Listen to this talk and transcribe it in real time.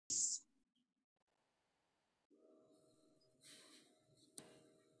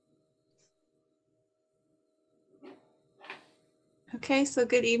Okay, so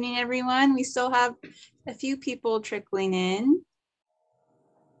good evening, everyone. We still have a few people trickling in.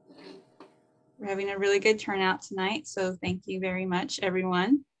 We're having a really good turnout tonight, so thank you very much,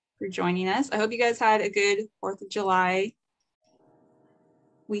 everyone, for joining us. I hope you guys had a good 4th of July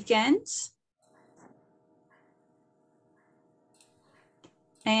weekend.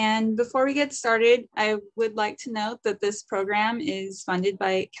 And before we get started, I would like to note that this program is funded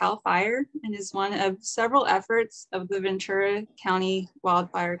by CAL FIRE and is one of several efforts of the Ventura County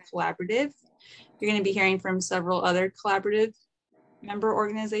Wildfire Collaborative. You're going to be hearing from several other collaborative member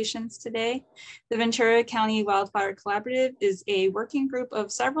organizations today. The Ventura County Wildfire Collaborative is a working group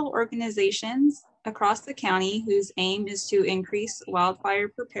of several organizations across the county whose aim is to increase wildfire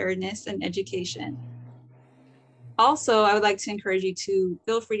preparedness and education. Also, I would like to encourage you to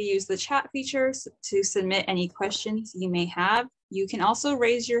feel free to use the chat features to submit any questions you may have. You can also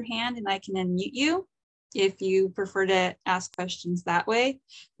raise your hand and I can unmute you if you prefer to ask questions that way.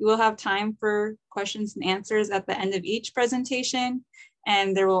 We will have time for questions and answers at the end of each presentation,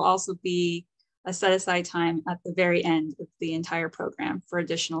 and there will also be a set aside time at the very end of the entire program for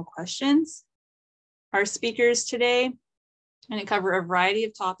additional questions. Our speakers today are going to cover a variety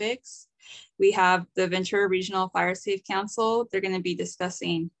of topics. We have the Ventura Regional Fire Safe Council. They're going to be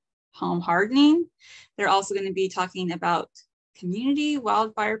discussing home hardening. They're also going to be talking about community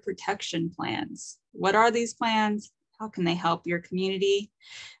wildfire protection plans. What are these plans? How can they help your community?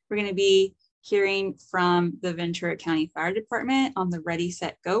 We're going to be hearing from the Ventura County Fire Department on the Ready,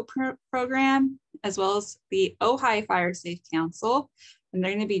 Set, Go program, as well as the Ojai Fire Safe Council. And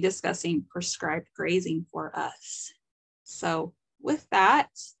they're going to be discussing prescribed grazing for us. So with that,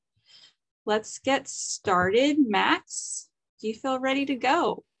 let's get started. Max, do you feel ready to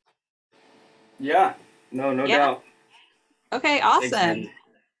go? Yeah, no doubt. Okay, awesome. Thanks,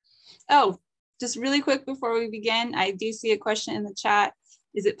 oh, just really quick before we begin, I do see a question in the chat.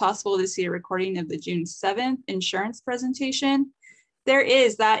 Is it possible to see a recording of the June 7th insurance presentation? There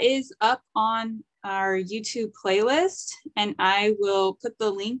is. That is up on our YouTube playlist, and I will put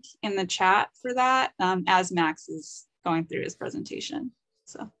the link in the chat for that as Max is going through his presentation.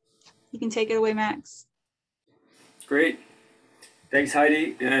 So you can take it away, Max. Great. Thanks,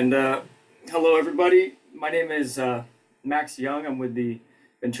 Heidi. And hello, everybody. My name is Max Young. I'm with the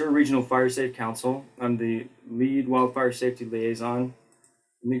Ventura Regional Fire Safe Council. I'm the lead wildfire safety liaison.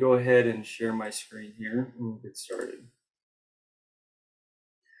 Let me go ahead and share my screen here and we'll get started.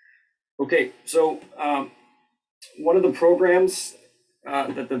 Okay, so one of the programs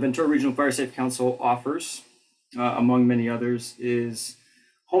that the Ventura Regional Fire Safe Council offers, among many others, is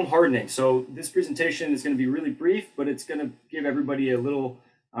home hardening. So this presentation is going to be really brief, but it's going to give everybody a little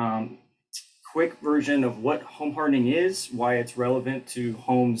quick version of what home hardening is, why it's relevant to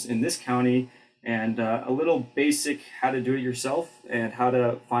homes in this county, and a little basic how to do it yourself and how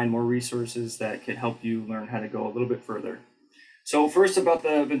to find more resources that can help you learn how to go a little bit further. So first, about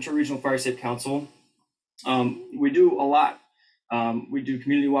the Ventura Regional Fire Safe Council, we do a lot. We do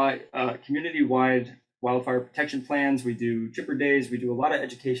community-wide wildfire protection plans. We do chipper days. We do a lot of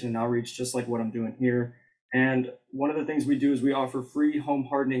education and outreach, just like what I'm doing here. And one of the things we do is we offer free home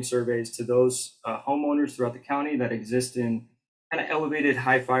hardening surveys to those homeowners throughout the county that exist in kind of elevated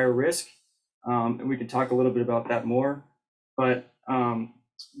high fire risk. And we can talk a little bit about that more. But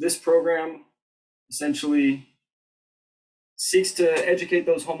this program essentially seeks to educate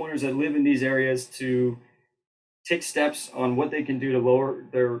those homeowners that live in these areas to take steps on what they can do to lower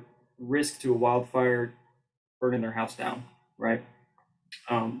their risk to a wildfire burning their house down, right?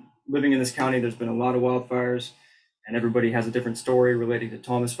 Living in this county, there's been a lot of wildfires, and everybody has a different story relating to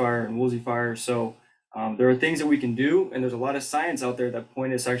Thomas Fire and Woolsey Fire. So there are things that we can do, and there's a lot of science out there that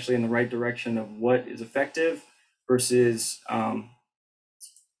point us actually in the right direction of what is effective versus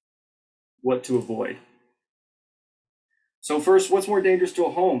what to avoid. So first, what's more dangerous to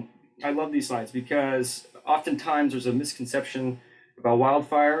a home? I love these slides because oftentimes there's a misconception about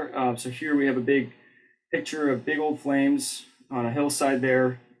wildfire. So here we have a big picture of big old flames on a hillside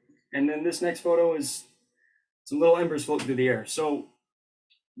there. And then this next photo is some little embers floating through the air. So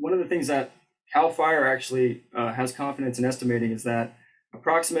one of the things that CAL FIRE actually has confidence in estimating is that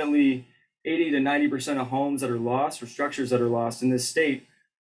approximately 80 to 90% of homes that are lost or structures that are lost in this state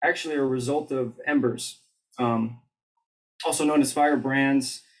actually are a result of embers, also known as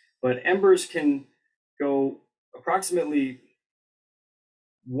firebrands. But embers can go approximately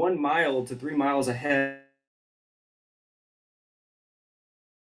 1 mile to 3 miles ahead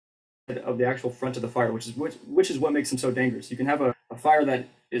of the actual front of the fire, which is what makes them so dangerous. You can have a fire that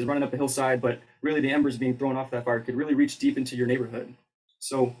is running up a hillside, but really the embers being thrown off that fire could really reach deep into your neighborhood.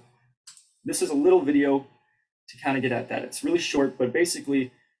 So this is a little video to kind of get at that. It's really short, but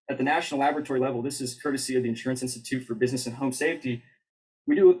basically at the national laboratory level, this is courtesy of the Insurance Institute for Business and Home Safety.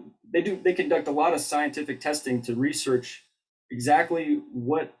 They conduct a lot of scientific testing to research exactly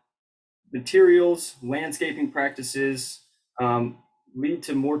what materials, landscaping practices lead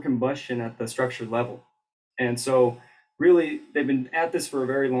to more combustion at the structure level. And so really, they've been at this for a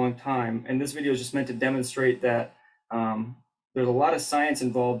very long time. And this video is just meant to demonstrate that there's a lot of science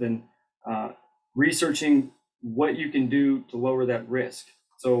involved in researching what you can do to lower that risk.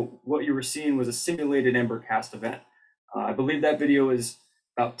 So what you were seeing was a simulated ember cast event. I believe that video is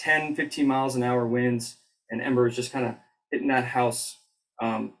about 10, 15 miles an hour winds, and ember is just kind of hitting that house.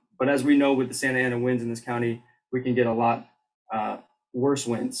 But as we know with the Santa Ana winds in this county, we can get a lot worse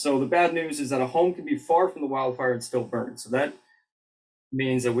winds. So the bad news is that a home can be far from the wildfire and still burn. So that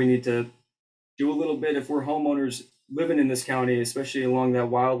means that we need to do a little bit, if we're homeowners living in this county, especially along that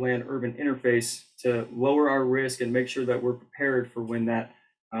wildland urban interface, to lower our risk and make sure that we're prepared for when that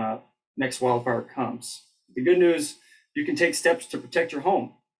next wildfire comes. The good news, you can take steps to protect your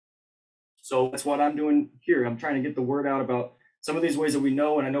home. So that's what I'm doing here. I'm trying to get the word out about some of these ways that we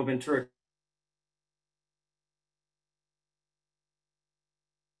know, and I know Ventura.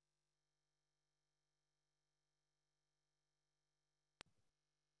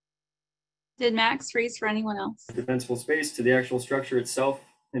 Did Max freeze for anyone else? Defensible space to the actual structure itself,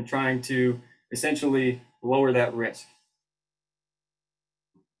 and trying to essentially lower that risk.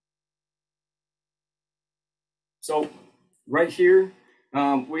 So right here,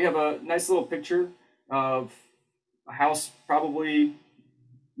 we have a nice little picture of a house, probably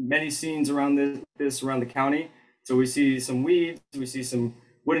many scenes around this around the county. So we see some weeds, we see some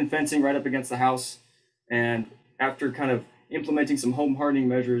wooden fencing right up against the house. And after kind of implementing some home hardening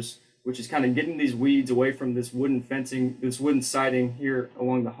measures, which is kind of getting these weeds away from this wooden fencing, this wooden siding here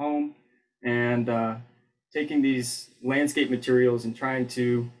along the home, and taking these landscape materials and trying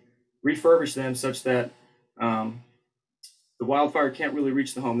to refurbish them such that the wildfire can't really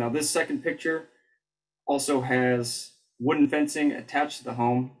reach the home. Now, this second picture also has wooden fencing attached to the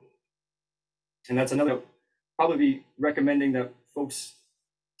home. And that's another, probably be recommending that folks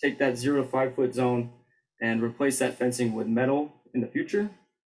take that 0 to 5 foot zone and replace that fencing with metal in the future.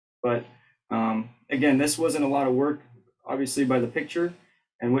 But again, this wasn't a lot of work, obviously, by the picture.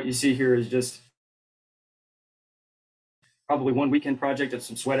 And what you see here is just probably one weekend project of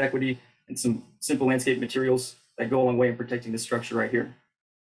some sweat equity and some simple landscape materials that go a long way in protecting this structure right here.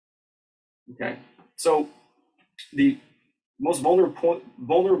 Okay, so the most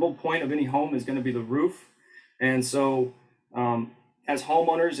vulnerable point of any home is going to be the roof. And so as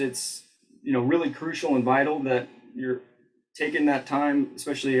homeowners, it's really crucial and vital that you're taking that time,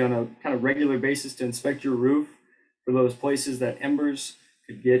 especially on a kind of regular basis, to inspect your roof for those places that embers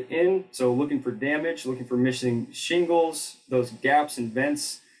could get in. So looking for damage, looking for missing shingles, those gaps and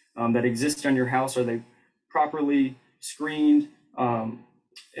vents that exist on your house. Are they properly screened?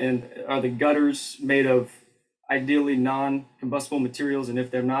 And are the gutters made of ideally non-combustible materials? And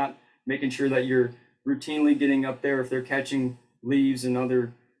if they're not, making sure that you're routinely getting up there if they're catching leaves and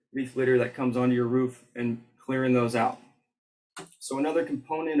other leaf litter that comes onto your roof and clearing those out. So another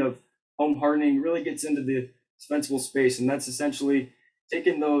component of home hardening really gets into the defensible space, and that's essentially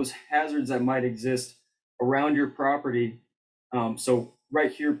taking those hazards that might exist around your property. So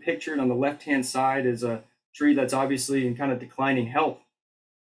right here, pictured on the left-hand side, is a tree that's obviously in kind of declining health.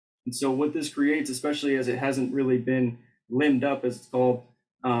 And so what this creates, especially as it hasn't really been limbed up, as it's called,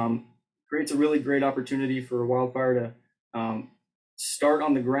 creates a really great opportunity for a wildfire to start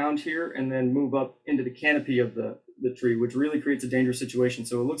on the ground here and then move up into the canopy of the tree, which really creates a dangerous situation.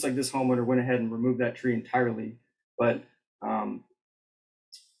 So it looks like this homeowner went ahead and removed that tree entirely. But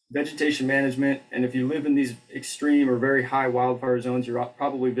vegetation management, and if you live in these extreme or very high wildfire zones, you're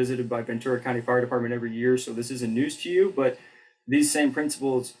probably visited by Ventura County Fire Department every year, so this isn't news to you, but these same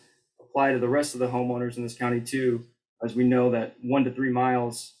principles apply to the rest of the homeowners in this county too, as we know that 1 to 3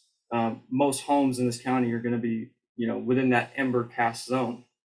 miles, most homes in this county are going to be within that ember cast zone.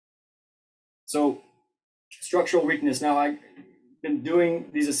 So structural weakness. Now, I've been doing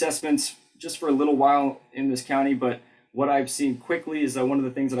these assessments just for a little while in this county, but what I've seen quickly is that one of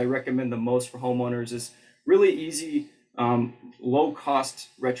the things that I recommend the most for homeowners is really easy, low-cost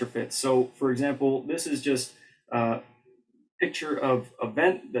retrofits. So, for example, this is just a picture of a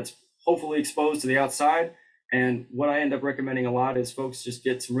vent that's hopefully exposed to the outside. And what I end up recommending a lot is folks just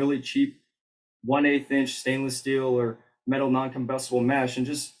get some really cheap 1/8 inch stainless steel or metal non-combustible mesh and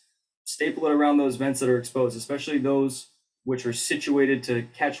just staple it around those vents that are exposed, especially those which are situated to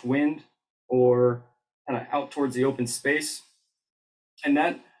catch wind or kind of out towards the open space. And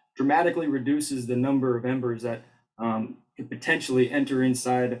that dramatically reduces the number of embers that could potentially enter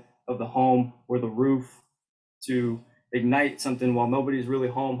inside of the home or the roof to ignite something while nobody's really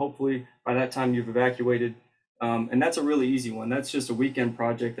home. Hopefully by that time you've evacuated. And that's a really easy one. That's just a weekend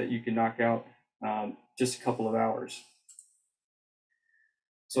project that you can knock out just a couple of hours.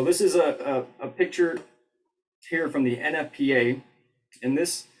 So this is a picture here from the NFPA, and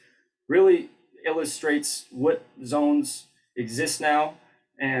this really illustrates what zones exist now.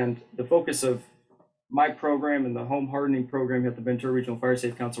 And the focus of my program and the home hardening program at the Ventura Regional Fire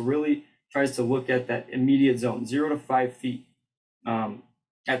Safe Council really tries to look at that immediate zone, 0 to 5 feet.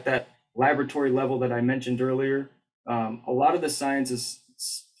 At that laboratory level that I mentioned earlier, a lot of the science is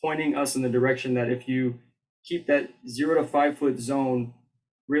pointing us in the direction that if you keep that 0 to 5 foot zone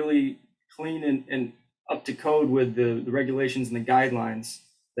really clean and up to code with the regulations and the guidelines,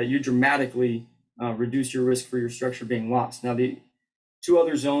 that you dramatically reduce your risk for your structure being lost. Now, the two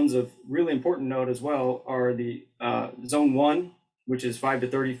other zones of really important note as well are the zone 1, which is 5 to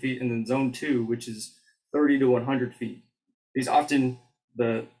 30 feet, and then zone 2, which is 30 to 100 feet. These often,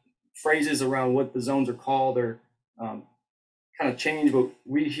 the phrases around what the zones are called are kind of change, but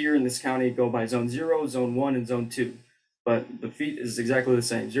we here in this county go by zone 0, zone 1, and zone 2. But the feet is exactly the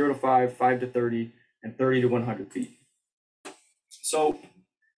same, 0 to 5, 5 to 30, and 30 to 100 feet. So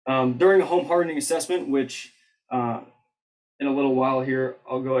during a home hardening assessment, which in a little while here,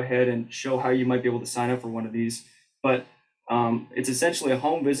 I'll go ahead and show how you might be able to sign up for one of these. But it's essentially a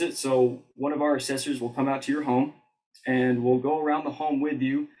home visit. So one of our assessors will come out to your home and we'll go around the home with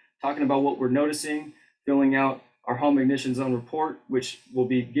you, talking about what we're noticing, filling out our home ignition zone report, which will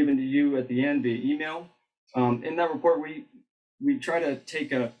be given to you at the end via email. In that report, we try to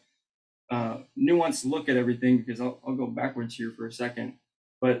take a nuanced look at everything, because I'll go backwards here for a second.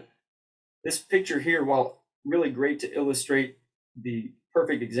 But this picture here, while really great to illustrate the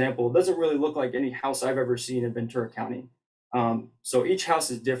perfect example, it doesn't really look like any house I've ever seen in Ventura County. So each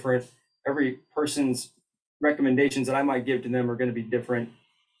house is different. Every person's recommendations that I might give to them are going to be different.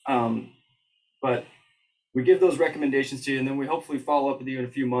 But we give those recommendations to you, and then we hopefully follow up with you in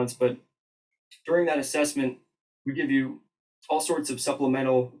a few months. But during that assessment, we give you all sorts of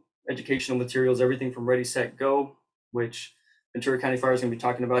supplemental educational materials, everything from Ready, Set, Go, which Ventura County Fire is going to be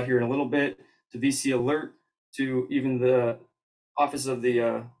talking about here in a little bit, to VC Alert, to even the Office of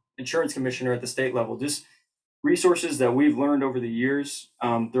the Insurance Commissioner at the state level. Just resources that we've learned over the years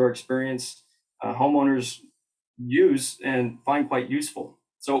through our experience, homeowners use and find quite useful.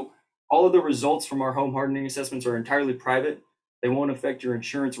 So all of the results from our home hardening assessments are entirely private. They won't affect your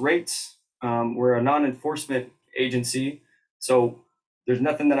insurance rates. We're a non-enforcement agency, so there's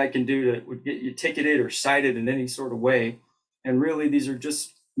nothing that I can do that would get you ticketed or cited in any sort of way. And really, these are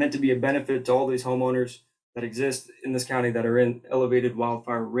just meant to be a benefit to all these homeowners that exist in this county that are in elevated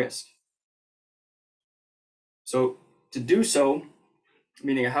wildfire risk. So to do so,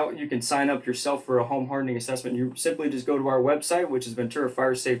 meaning how you can sign up yourself for a home hardening assessment, you simply just go to our website, which is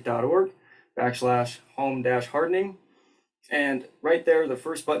venturafiresafe.org/home-hardening. And right there, the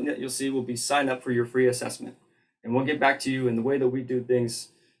first button that you'll see will be sign up for your free assessment. And we'll get back to you. And the way that we do things,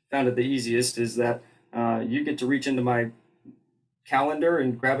 found it the easiest, is that you get to reach into my calendar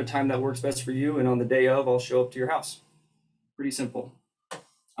and grab a time that works best for you. And on the day of, I'll show up to your house. Pretty simple.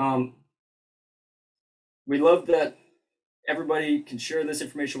 We love that everybody can share this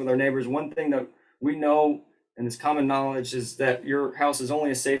information with our neighbors. One thing that we know, and is common knowledge, is that your house is only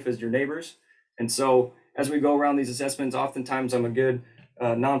as safe as your neighbors. And so as we go around these assessments, oftentimes I'm a good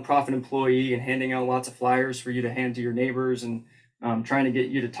nonprofit employee and handing out lots of flyers for you to hand to your neighbors, and trying to get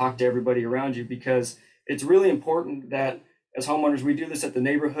you to talk to everybody around you, because it's really important that as homeowners, we do this at the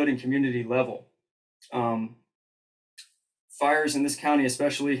neighborhood and community level. Fires in this county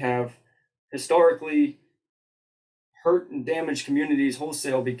especially have historically hurt and damaged communities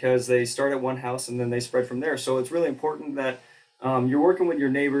wholesale because they start at one house and then they spread from there. So it's really important that you're working with your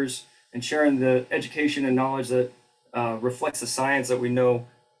neighbors and sharing the education and knowledge that reflects the science that we know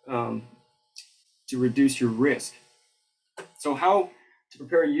to reduce your risk. So how to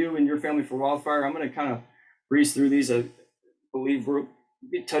prepare you and your family for wildfire? I'm going to kind of breeze through these. I believe we'll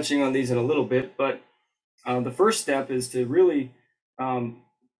be touching on these in a little bit, but the first step is to really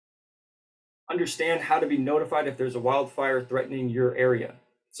understand how to be notified if there's a wildfire threatening your area.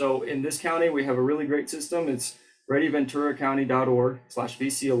 So in this county, we have a really great system. It's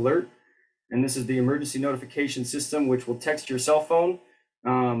readyventuracounty.org/VC Alert. And this is the emergency notification system, which will text your cell phone.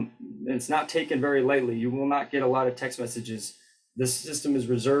 It's not taken very lightly. You will not get a lot of text messages. This system is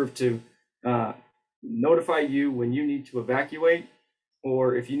reserved to notify you when you need to evacuate,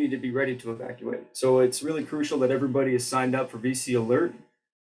 or if you need to be ready to evacuate. So it's really crucial that everybody is signed up for VC Alert.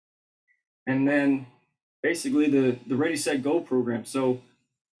 And then basically the Ready, Set, Go program. So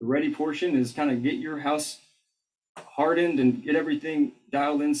the ready portion is kind of get your house hardened and get everything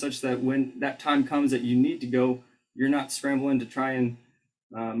dialed in such that when that time comes that you need to go, you're not scrambling to try and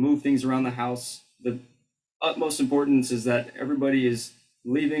move things around the house. The utmost importance is that everybody is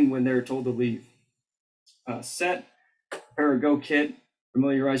leaving when they're told to leave. Set, prepare a go kit,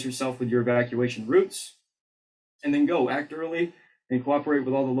 familiarize yourself with your evacuation routes, and then go. Act early and cooperate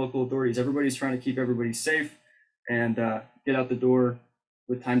with all the local authorities. Everybody's trying to keep everybody safe and get out the door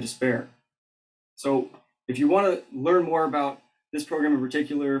with time to spare. So if you want to learn more about this program in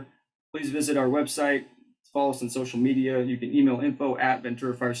particular, please visit our website, follow us on social media. You can email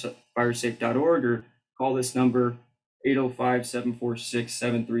info@venturafiresafe.org or call this number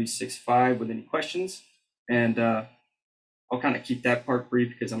 805-746-7365 with any questions. And I'll kind of keep that part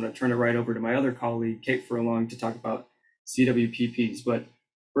brief because I'm going to turn it right over to my other colleague, Kate Furlong, to talk about CWPPs. But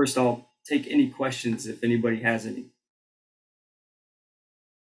first, I'll take any questions if anybody has any.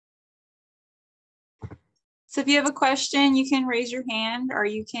 So if you have a question, you can raise your hand or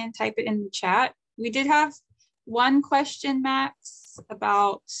you can type it in the chat. We did have one question, Max,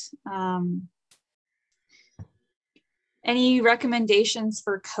 about any recommendations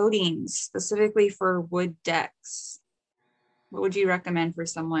for coatings, specifically for wood decks. What would you recommend for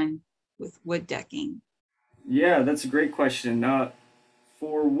someone with wood decking? Yeah, that's a great question.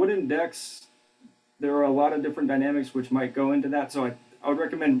 For wooden decks, there are a lot of different dynamics which might go into that. So I would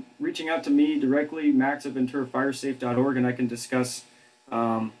recommend reaching out to me directly, max@venturafiresafe.org, and I can discuss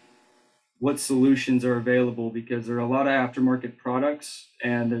what solutions are available because there are a lot of aftermarket products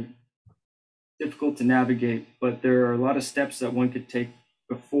and they're difficult to navigate, but there are a lot of steps that one could take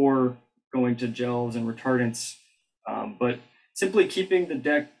before going to gels and retardants. But simply keeping the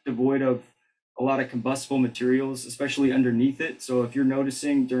deck devoid of a lot of combustible materials, especially underneath it. So if you're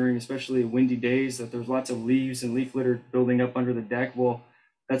noticing during especially windy days that there's lots of leaves and leaf litter building up under the deck, well,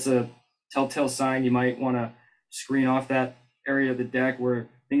 that's a telltale sign you might want to screen off that area of the deck where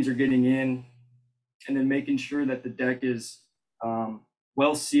things are getting in, and then making sure that the deck is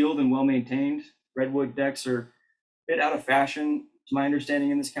well sealed and well maintained. Redwood decks are a bit out of fashion, to my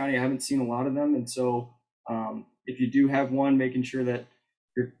understanding, in this county. I haven't seen a lot of them, and so if you do have one, making sure that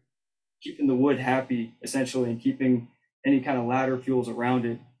you're keeping the wood happy, essentially, and keeping any kind of ladder fuels around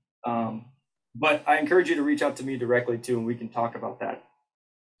it. But I encourage you to reach out to me directly too, and we can talk about that.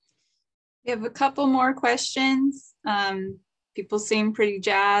 We have a couple more questions. People seem pretty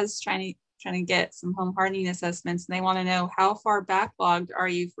jazzed trying to get some home hardening assessments, and they want to know, how far backlogged are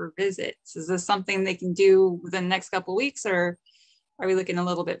you for visits? Is this something they can do within the next couple of weeks, or are we looking a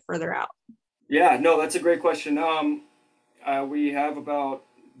little bit further out? Yeah, no, that's a great question. We have about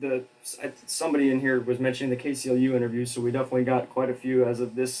somebody in here was mentioning the KCLU interview, so we definitely got quite a few as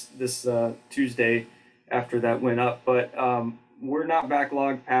of this Tuesday after that went up. But we're not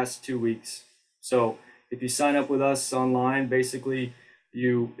backlogged past 2 weeks. So if you sign up with us online, basically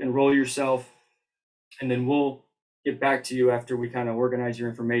you enroll yourself, and then we'll get back to you after we kind of organize your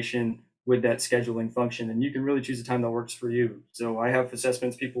information with that scheduling function, and you can really choose a time that works for you. So I have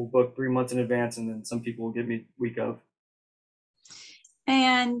assessments people book 3 months in advance, and then some people will get me week of.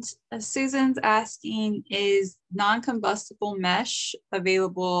 And Susan's asking, is non-combustible mesh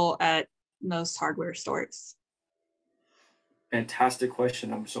available at most hardware stores? Fantastic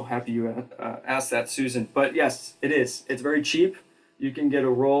question. I'm so happy you asked that, Susan. But yes, it is. It's very cheap. You can get a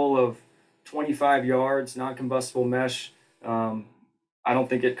roll of 25 yards non-combustible mesh. I don't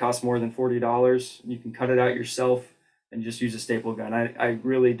think it costs more than $40. You can cut it out yourself and just use a staple gun. I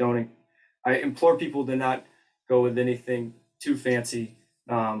really don't. I implore people to not go with anything too fancy,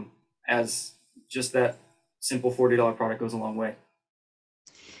 as just that simple $40 product goes a long way.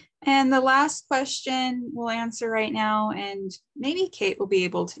 And the last question we'll answer right now, and maybe Kate will be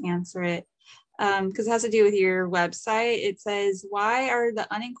able to answer it because it has to do with your website. It says, why are the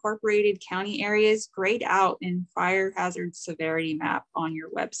unincorporated county areas grayed out in fire hazard severity map on your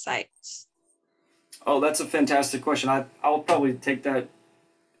website? Oh, that's a fantastic question. I'll probably take that,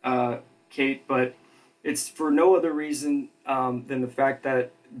 Kate, but it's for no other reason than the fact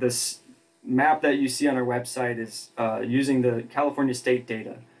that this map that you see on our website is using the California state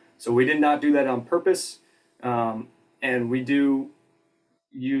data. So we did not do that on purpose, and we do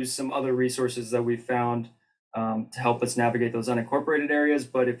use some other resources that we found to help us navigate those unincorporated areas.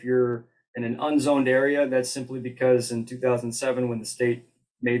 But if you're in an unzoned area, that's simply because in 2007, when the state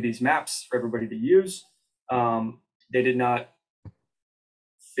made these maps for everybody to use, they did not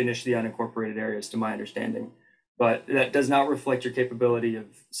finish the unincorporated areas, to my understanding. But that does not reflect your capability of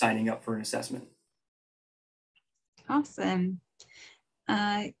signing up for an assessment. Awesome.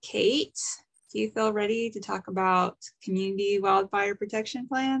 Kate, do you feel ready to talk about community wildfire protection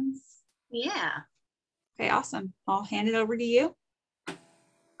plans? Yeah. Okay, awesome. I'll hand it over to you. Share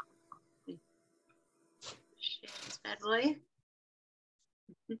this bad boy.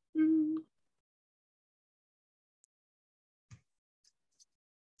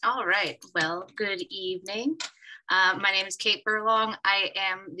 All right, well, good evening. My name is Kate Furlong. I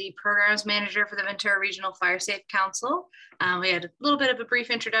am the programs manager for the Ventura Regional Fire Safe Council. We had a little bit of a brief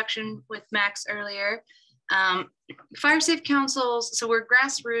introduction with Max earlier. Fire Safe Councils, so we're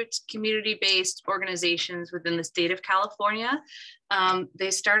grassroots community-based organizations within the state of California. They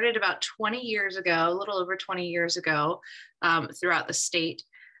started about 20 years ago, a little over 20 years ago, throughout the state.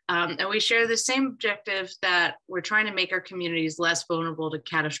 And we share the same objective that we're trying to make our communities less vulnerable to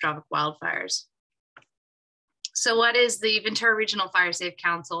catastrophic wildfires. So what is the Ventura Regional Fire Safe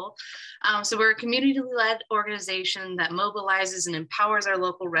Council? So we're a community-led organization that mobilizes and empowers our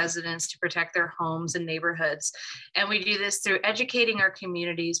local residents to protect their homes and neighborhoods. And we do this through educating our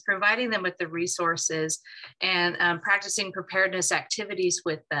communities, providing them with the resources, and practicing preparedness activities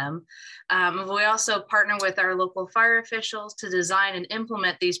with them. We also partner with our local fire officials to design and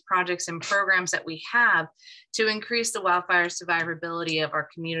implement these projects and programs that we have to increase the wildfire survivability of our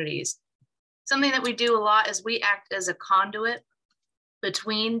communities. Something that we do a lot is we act as a conduit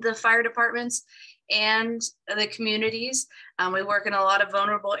between the fire departments and the communities. We work in a lot of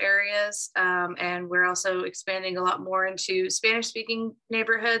vulnerable areas, and we're also expanding a lot more into Spanish-speaking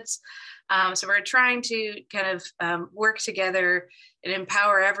neighborhoods. So we're trying to kind of work together and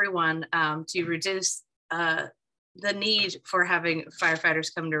empower everyone to reduce the need for having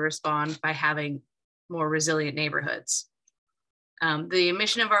firefighters come to respond by having more resilient neighborhoods. The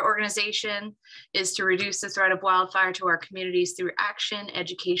mission of our organization is to reduce the threat of wildfire to our communities through action,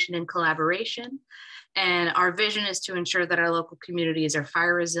 education, and collaboration. And our vision is to ensure that our local communities are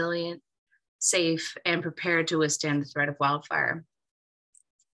fire resilient, safe, and prepared to withstand the threat of wildfire.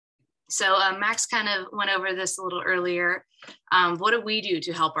 So Max kind of went over this a little earlier. What do we do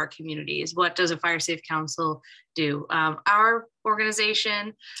to help our communities? What does a Fire Safe Council do? Our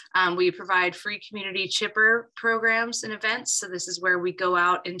organization, we provide free community chipper programs and events. So this is where we go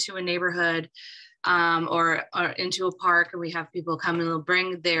out into a neighborhood or into a park, and we have people come and they'll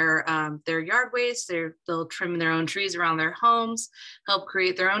bring their yard waste. They'll trim their own trees around their homes, help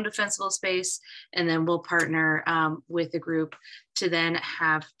create their own defensible space, and then we'll partner with the group to then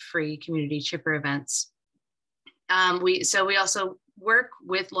have free community chipper events. We also work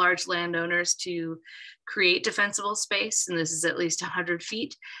with large landowners to create defensible space, and this is at least 100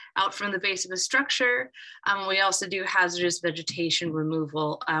 feet out from the base of a structure. We also do hazardous vegetation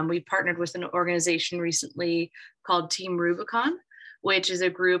removal. We partnered with an organization recently called Team Rubicon, which is a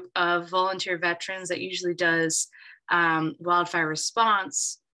group of volunteer veterans that usually does wildfire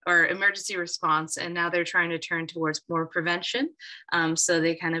response or emergency response, and now they're trying to turn towards more prevention. So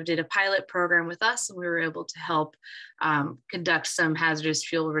they kind of did a pilot program with us, and we were able to help conduct some hazardous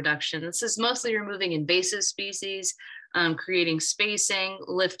fuel reduction. This is mostly removing invasive species, creating spacing,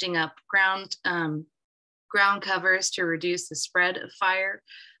 lifting up ground covers to reduce the spread of fire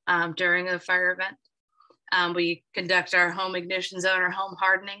during a fire event. We conduct our home ignition zone or home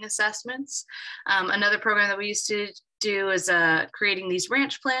hardening assessments. Another program that we used to do is creating these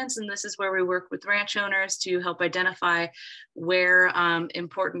ranch plans, and this is where we work with ranch owners to help identify where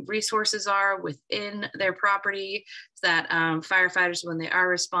important resources are within their property, so that firefighters, when they are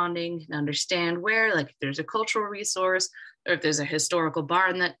responding, can understand where, like if there's a cultural resource or if there's a historical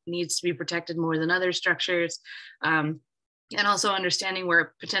barn that needs to be protected more than other structures. And also understanding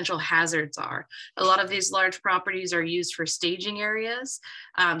where potential hazards are. A lot of these large properties are used for staging areas.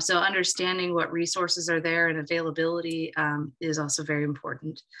 So understanding what resources are there and availability is also very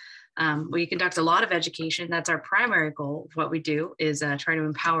important. We conduct a lot of education. That's our primary goal of what we do, is try to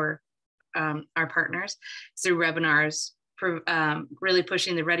empower our partners through webinars, really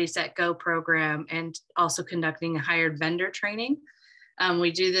pushing the Ready, Set, Go program, and also conducting a hired vendor training.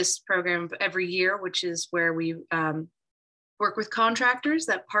 We do this program every year, which is where we work with contractors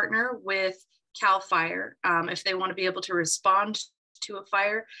that partner with CAL FIRE. If they want to be able to respond to a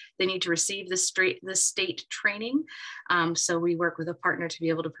fire, they need to receive the state training. So we work with a partner to be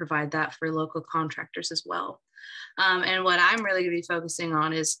able to provide that for local contractors as well. And what I'm really going to be focusing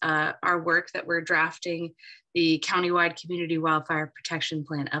on is our work that we're drafting, the countywide community wildfire protection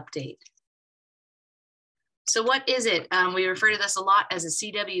plan update. So what is it? We refer to this a lot as a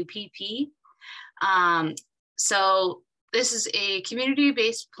CWPP. So this is a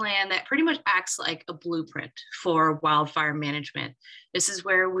community-based plan that pretty much acts like a blueprint for wildfire management. This is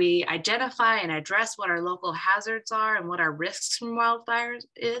where we identify and address what our local hazards are and what our risks from wildfires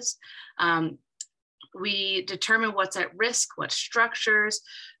is. We determine what's at risk, what structures,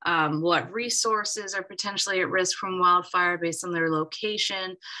 what resources are potentially at risk from wildfire based on their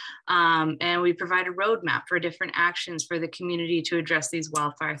location. And we provide a roadmap for different actions for the community to address these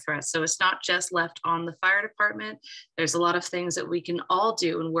wildfire threats. So it's not just left on the fire department. There's a lot of things that we can all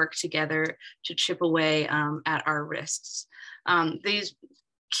do and work together to chip away at our risks. These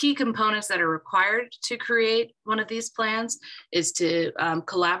key components that are required to create one of these plans is to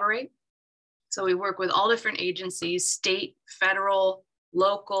collaborate. So we work with all different agencies, state, federal,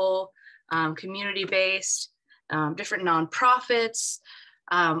 local, community-based, different nonprofits,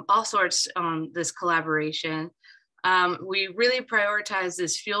 all sorts on this collaboration. We really prioritize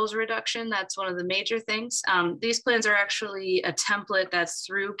this fuels reduction. That's one of the major things. These plans are actually a template that's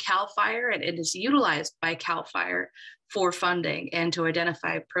through CAL FIRE, and it is utilized by CAL FIRE for funding and to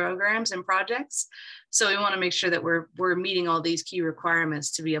identify programs and projects. So we want to make sure that we're meeting all these key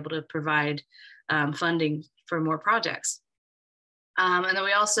requirements to be able to provide funding for more projects. And then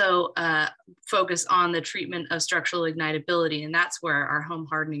we also focus on the treatment of structural ignitability, and that's where our home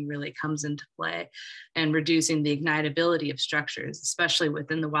hardening really comes into play, and reducing the ignitability of structures, especially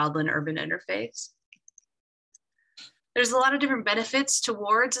within the wildland-urban interface. There's a lot of different benefits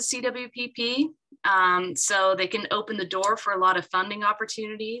towards a CWPP. So they can open the door for a lot of funding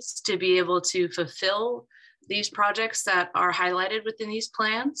opportunities to be able to fulfill these projects that are highlighted within these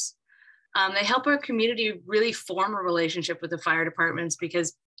plans. They help our community really form a relationship with the fire departments,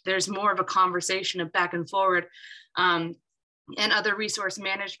 because there's more of a conversation of back and forward. And other resource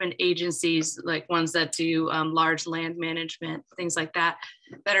management agencies, like ones that do large land management, things like that,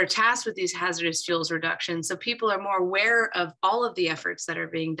 that are tasked with these hazardous fuels reductions. So people are more aware of all of the efforts that are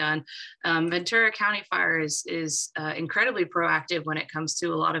being done. Ventura County Fire is incredibly proactive when it comes to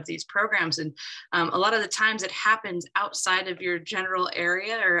a lot of these programs. And a lot of the times it happens outside of your general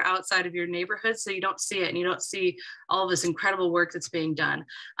area or outside of your neighborhood. So you don't see it, and you don't see all of this incredible work that's being done.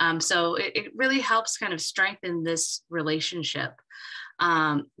 So it really helps kind of strengthen this relationship.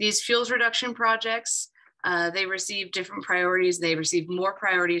 These fuels reduction projects, they receive different priorities. They receive more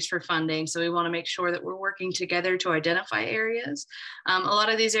priorities for funding. So we want to make sure that we're working together to identify areas. A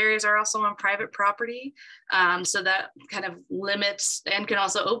lot of these areas are also on private property. So that kind of limits and can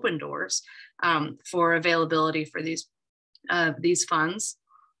also open doors for availability for these funds.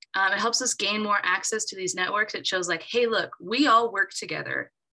 It helps us gain more access to these networks. It shows like, hey, look, we all work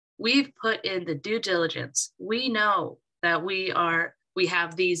together. We've put in the due diligence. We know that we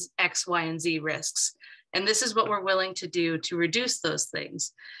have these X, Y, and Z risks. And this is what we're willing to do to reduce those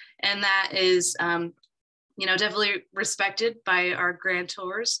things. And that is, definitely respected by our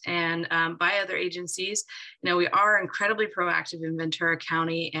grantors and by other agencies. We are incredibly proactive in Ventura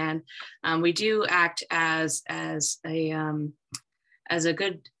County, and we do act as a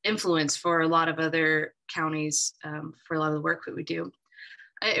good influence for a lot of other counties for a lot of the work that we do.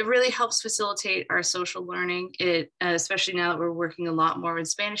 It really helps facilitate our social learning, especially now that we're working a lot more with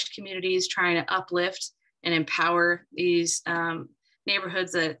Spanish communities, trying to uplift and empower these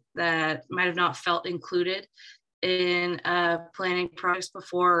neighborhoods that might have not felt included in planning projects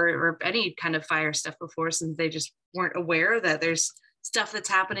before, or any kind of fire stuff before, since they just weren't aware that there's stuff that's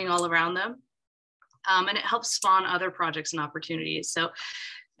happening all around them. And it helps spawn other projects and opportunities. So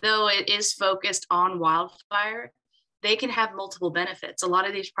though it is focused on wildfire, they can have multiple benefits. A lot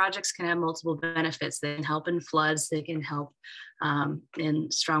of these projects can have multiple benefits. They can help in floods, they can help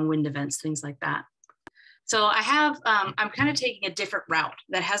in strong wind events, things like that. So I'm kind of taking a different route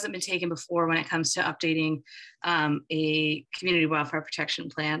that hasn't been taken before when it comes to updating a community wildfire protection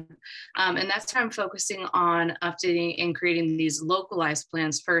plan. And that's how I'm focusing on updating and creating these localized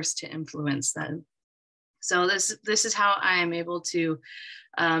plans first to influence them. So this is how I am able to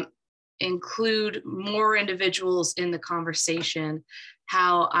include more individuals in the conversation,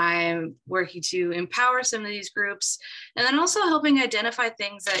 how I'm working to empower some of these groups, and then also helping identify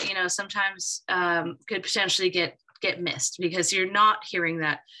things that, sometimes could potentially get missed, because you're not hearing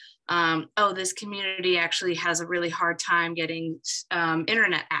that, oh, this community actually has a really hard time getting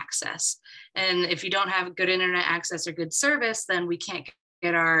internet access. And if you don't have good internet access or good service, then we can't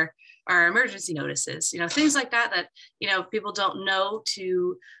get our emergency notices, things like that people don't know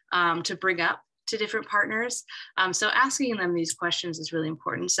to bring up to different partners. So asking them these questions is really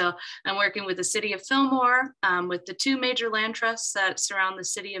important. So I'm working with the city of Fillmore, with the two major land trusts that surround the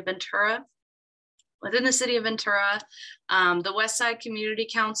city of Ventura, within the city of Ventura, the West Side Community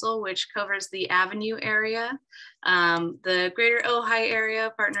Council, which covers the Avenue area, the Greater Ojai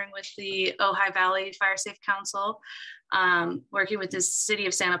area, partnering with the Ojai Valley Fire Safe Council, working with the city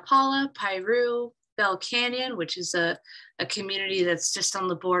of Santa Paula, Piru, Bell Canyon, which is a community that's just on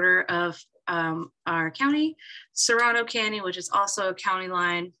the border of our county, Serrano Canyon, which is also a county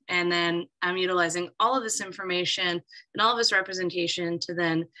line. And then I'm utilizing all of this information and all of this representation to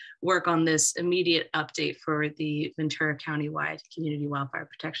then work on this immediate update for the Ventura County-wide Community Wildfire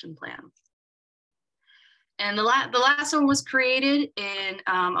Protection Plan. And the last one was created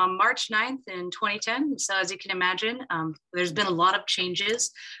on March 9th in 2010. So as you can imagine, there's been a lot of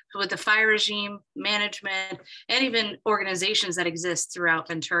changes with the fire regime, management, and even organizations that exist throughout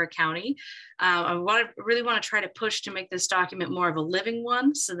Ventura County. I really want to try to push to make this document more of a living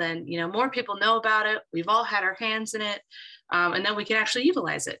one. So then, more people know about it. We've all had our hands in it. And then we can actually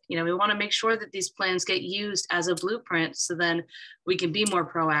utilize it. We want to make sure that these plans get used as a blueprint, so then we can be more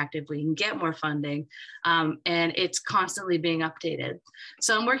proactive, we can get more funding, and it's constantly being updated.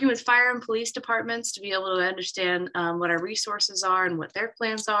 So I'm working with fire and police departments to be able to understand what our resources are and what their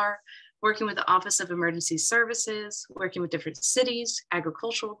plans are, working with the Office of Emergency Services, working with different cities,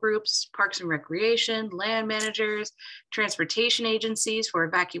 agricultural groups, parks and recreation, land managers, transportation agencies for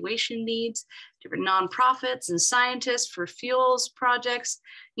evacuation needs, different nonprofits and scientists for fuels projects,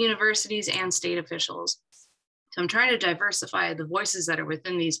 universities, and state officials. So I'm trying to diversify the voices that are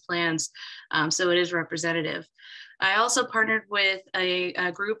within these plans, so it is representative. I also partnered with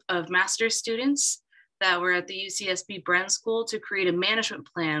a group of master's students that were at the UCSB Bren School to create a management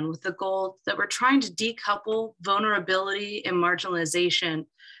plan with the goal that we're trying to decouple vulnerability and marginalization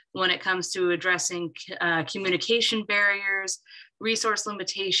when it comes to addressing communication barriers, resource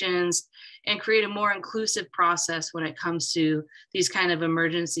limitations, and create a more inclusive process when it comes to these kind of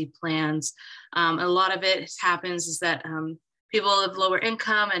emergency plans. A lot of it happens is that people of lower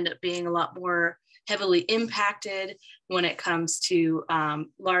income end up being a lot more heavily impacted when it comes to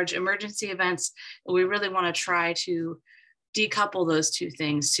large emergency events. We really want to try to decouple those two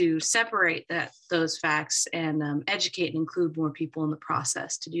things, to separate those facts and educate and include more people in the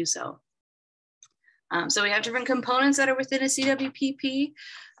process to do so. So we have different components that are within a CWPP.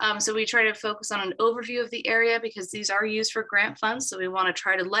 So we try to focus on an overview of the area because these are used for grant funds. So we want to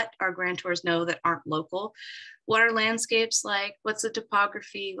try to let our grantors know that aren't local. What are landscapes like? What's the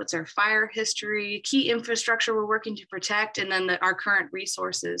topography? What's our fire history? Key infrastructure we're working to protect, and then our current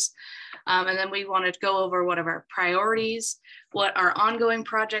resources. And then we want to go over what are our priorities, what our ongoing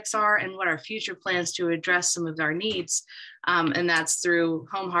projects are, and what our future plans to address some of our needs. And that's through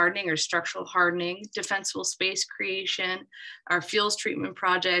home hardening or structural hardening, defensible space creation, our fuels treatment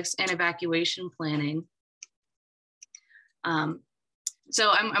projects, and evacuation planning. So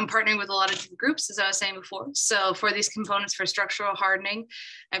I'm partnering with a lot of different groups, as I was saying before. So for these components for structural hardening,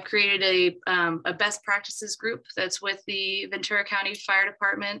 I've created a best practices group that's with the Ventura County Fire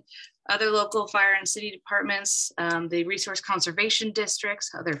Department, other local fire and city departments, the resource conservation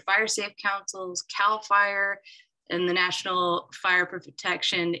districts, other fire safe councils, CAL FIRE, and the National Fire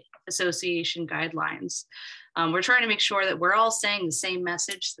Protection Association guidelines. We're trying to make sure that we're all saying the same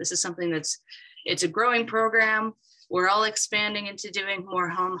message. This is something it's a growing program. We're all expanding into doing more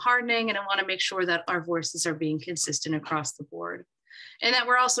home hardening, and I want to make sure that our voices are being consistent across the board. And that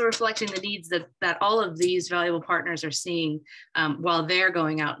we're also reflecting the needs that all of these valuable partners are seeing while they're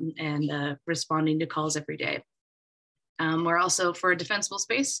going out and responding to calls every day. We're also, for defensible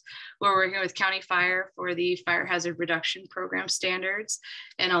space, we're working with County Fire for the fire hazard reduction program standards,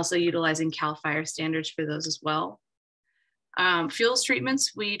 and also utilizing CAL FIRE standards for those as well. Fuels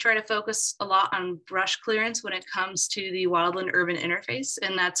treatments, we try to focus a lot on brush clearance when it comes to the wildland urban interface,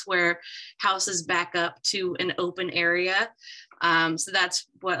 and that's where houses back up to an open area. So that's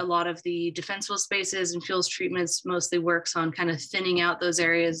what a lot of the defensible spaces and fuels treatments mostly works on, kind of thinning out those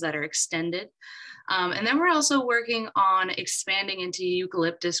areas that are extended. And then we're also working on expanding into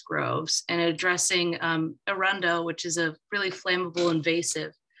eucalyptus groves and addressing arundo, which is a really flammable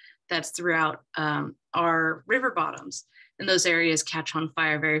invasive that's throughout our river bottoms. And those areas catch on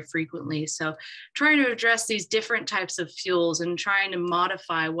fire very frequently. So trying to address these different types of fuels and trying to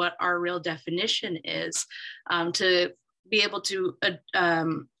modify what our real definition is to be able to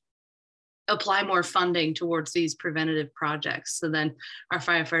apply more funding towards these preventative projects. So then our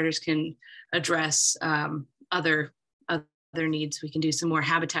firefighters can address other other needs, we can do some more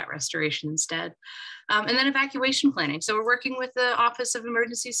habitat restoration instead. And then evacuation planning. So we're working with the Office of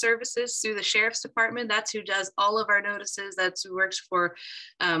Emergency Services through the Sheriff's Department. That's who does all of our notices. That's who works for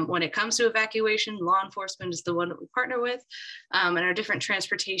when it comes to evacuation. Law enforcement is the one that we partner with, and our different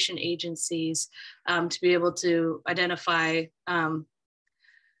transportation agencies to be able to identify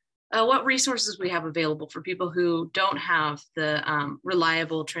what resources we have available for people who don't have the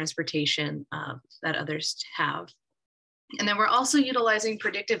reliable transportation that others have. And then we're also utilizing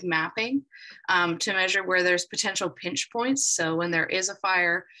predictive mapping to measure where there's potential pinch points. So when there is a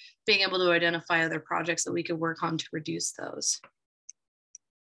fire, being able to identify other projects that we could work on to reduce those.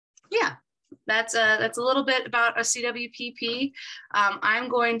 Yeah, that's a little bit about a CWPP. I'm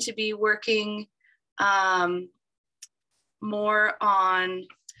going to be working more on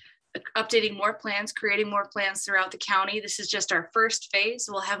updating more plans, creating more plans throughout the county. This is just our first phase.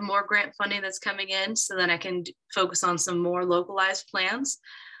 We'll have more grant funding that's coming in, so then I can focus on some more localized plans.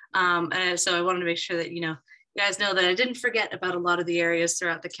 And so I wanted to make sure that, you guys know that I didn't forget about a lot of the areas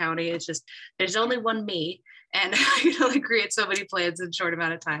throughout the county. It's just, there's only one me, and I can only create so many plans in a short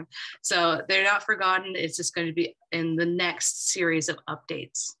amount of time. So they're not forgotten. It's just going to be in the next series of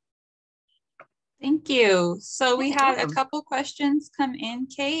updates. Thank you. So we had a couple questions come in,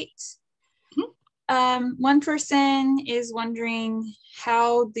 Kate. One person is wondering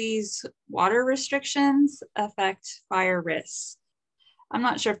how these water restrictions affect fire risk. I'm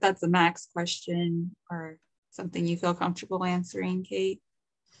not sure if that's a Max question or something you feel comfortable answering, Kate.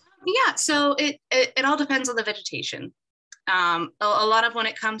 Yeah, so it all depends on the vegetation. A lot of when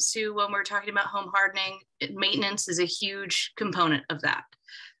it comes to when we're talking about home hardening, maintenance is a huge component of that.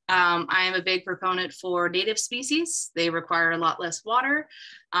 I am a big proponent for native species. They require a lot less water.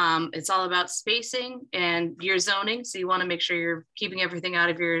 It's all about spacing and your zoning. So you want to make sure you're keeping everything out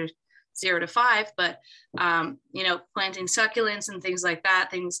of your 0 to 5, but planting succulents and things like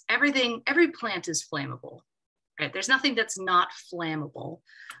that, every plant is flammable, right? There's nothing that's not flammable.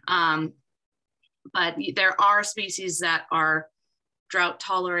 But there are species that are drought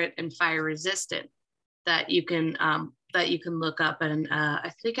tolerant and fire resistant that you can look up, and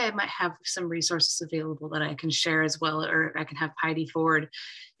I think I might have some resources available that I can share as well, or I can have Heidi forward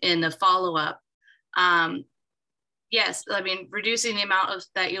in the follow-up. Yes, I mean, reducing the amount of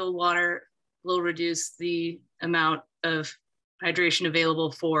that you'll water will reduce the amount of hydration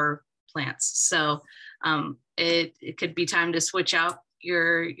available for plants. So it could be time to switch out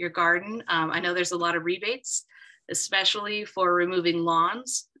your garden. I know there's a lot of rebates, especially for removing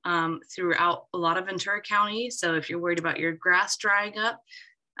lawns throughout a lot of Ventura County. So if you're worried about your grass drying up,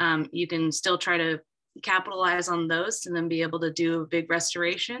 you can still try to capitalize on those and then be able to do a big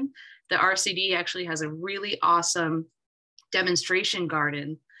restoration. The RCD actually has a really awesome demonstration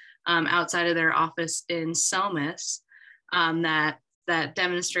garden outside of their office in Somas that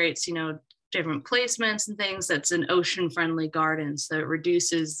demonstrates, different placements and things. That's an ocean-friendly garden, so it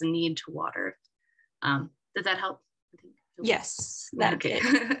reduces the need to water. Did that help? Yes, that okay.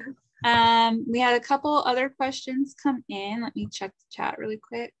 did. We had a couple other questions come in. Let me check the chat really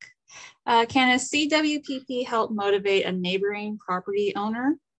quick. Can a CWPP help motivate a neighboring property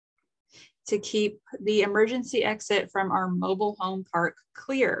owner to keep the emergency exit from our mobile home park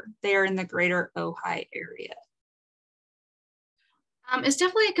clear? They are in the greater Ojai area. It's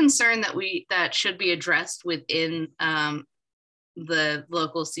definitely a concern that should be addressed within the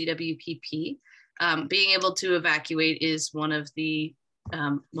local CWPP. Being able to evacuate is one of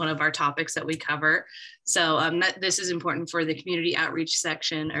our topics that we cover. So this is important for the community outreach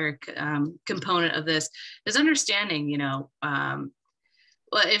section or component of this, is understanding, well,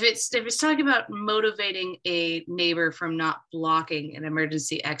 if it's talking about motivating a neighbor from not blocking an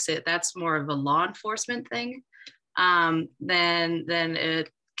emergency exit, that's more of a law enforcement thing than a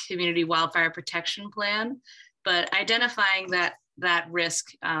community wildfire protection plan. But identifying that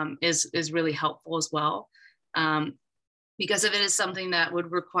risk is really helpful as well. Because if it is something that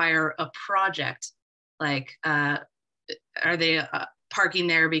would require a project, like are they parking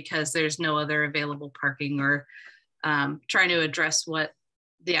there because there's no other available parking, or trying to address what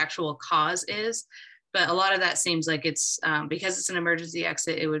the actual cause is. But a lot of that seems like it's because it's an emergency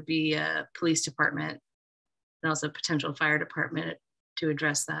exit, it would be a police department and also potential fire department to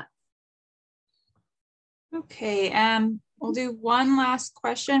address that. Okay, we'll do one last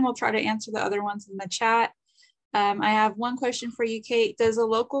question. We'll try to answer the other ones in the chat. I have one question for you, Kate. Does a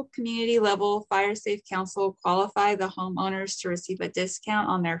local community level fire safe council qualify the homeowners to receive a discount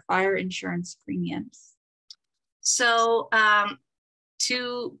on their fire insurance premiums? So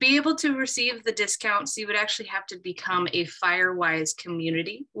To be able to receive the discounts, you would actually have to become a FireWise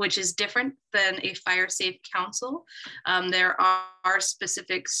community, which is different than a fire safe council. There are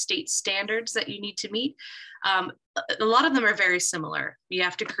specific state standards that you need to meet. A lot of them are very similar. You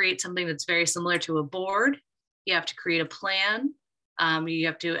have to create something that's very similar to a board. You have to create a plan. You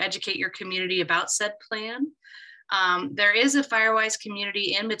have to educate your community about said plan. There is a FireWise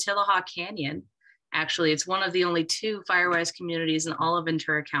community in Matilahaw Canyon. Actually, it's one of the only 2 FireWise communities in all of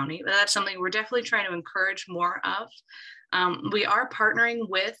Ventura County. But that's something we're definitely trying to encourage more of. We are partnering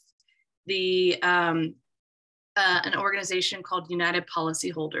with an organization called United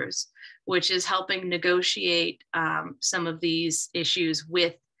Policyholders, which is helping negotiate some of these issues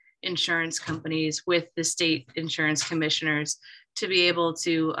with insurance companies, with the state insurance commissioners, to be able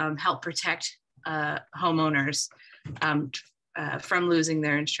to help protect homeowners from losing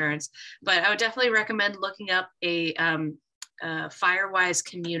their insurance. But I would definitely recommend looking up a FireWise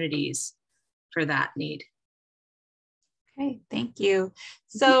communities for that need. Okay, thank you.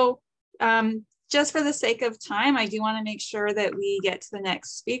 So just for the sake of time, I do want to make sure that we get to the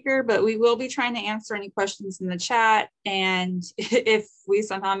next speaker, but we will be trying to answer any questions in the chat. And if we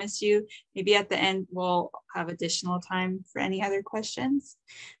somehow miss you, maybe at the end, we'll have additional time for any other questions.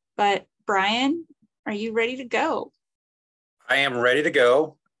 But Brian, are you ready to go? I am ready to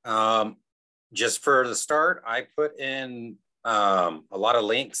go. Just for the start, I put in a lot of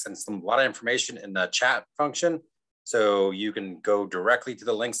links and a lot of information in the chat function. So you can go directly to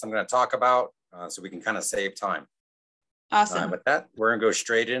the links I'm going to talk about, so we can kind of save time. Awesome. With that, we're going to go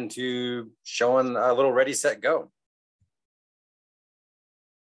straight into showing a little ready, set, go.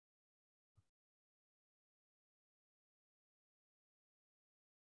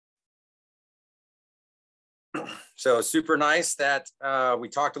 So super nice that we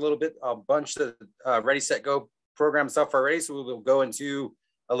talked a bunch of Ready, Set, Go program stuff already. So we will go into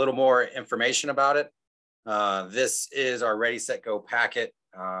a little more information about it. This is our Ready, Set, Go packet.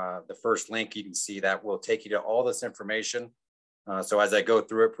 The first link, you can see that will take you to all this information. So as I go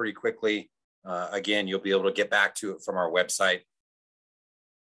through it pretty quickly, again, you'll be able to get back to it from our website.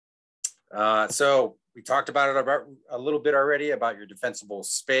 So we talked about it a little bit already about your defensible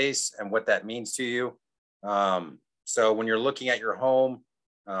space and what that means to you. So when you're looking at your home,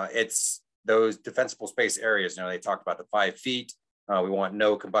 it's those defensible space areas. You know, they talked about the 5 feet. We want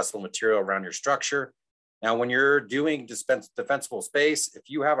no combustible material around your structure. Now, when you're doing defensible space, if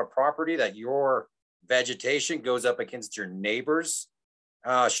you have a property that your vegetation goes up against your neighbor's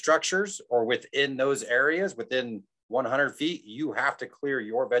structures or within those areas, within 100 feet, you have to clear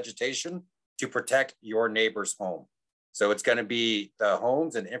your vegetation to protect your neighbor's home. So it's going to be the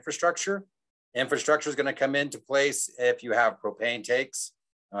homes and infrastructure. Infrastructure is going to come into place if you have propane takes.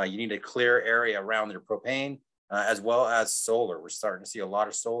 You need a clear area around your propane, as well as solar. We're starting to see a lot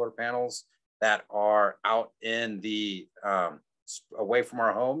of solar panels that are out in the away from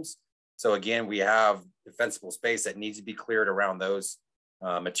our homes. So again, we have defensible space that needs to be cleared around those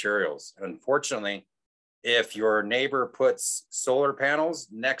materials. And unfortunately, if your neighbor puts solar panels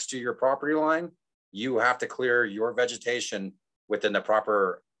next to your property line, you have to clear your vegetation within the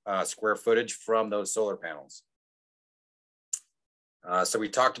proper square footage from those solar panels. So we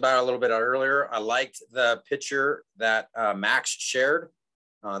talked about it a little bit earlier. I liked the picture that Max shared.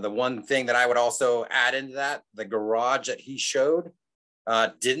 The one thing that I would also add into that, the garage that he showed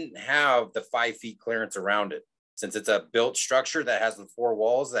didn't have the 5 feet clearance around it. Since it's a built structure that has the 4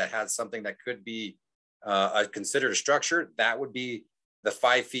 walls, that has something that could be considered a structure, that would be the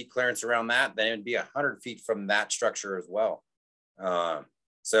 5 feet clearance around that. Then it would be 100 feet from that structure as well.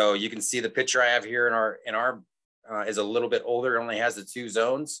 So you can see the picture I have here in our is a little bit older. It only has the 2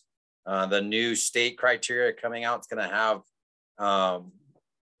 zones. The new state criteria coming out is going to have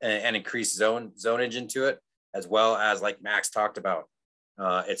an increased zonage into it, as well as, like Max talked about,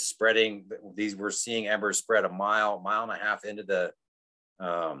 it's spreading. We're seeing embers spread a mile and a half into the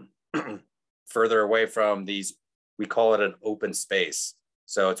further away from these. We call it an open space.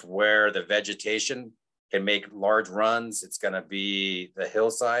 So it's where the vegetation can make large runs. It's going to be the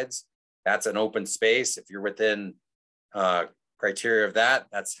hillsides. That's an open space. If you're within criteria of that,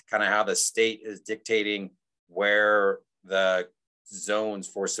 that's kind of how the state is dictating where the zones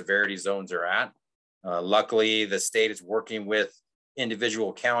for severity zones are at. Luckily, the state is working with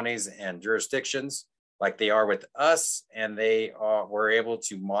individual counties and jurisdictions like they are with us, and we're able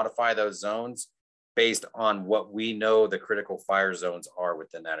to modify those zones based on what we know the critical fire zones are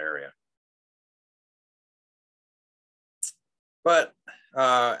within that area. But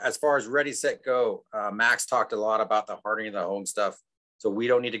as far as Ready, Set, Go, Max talked a lot about the hardening of the home stuff, so we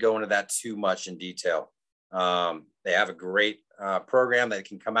don't need to go into that too much in detail. They have a great program that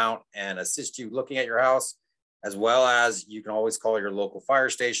can come out and assist you looking at your house, as well as you can always call your local fire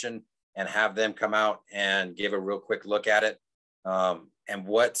station and have them come out and give a real quick look at it. And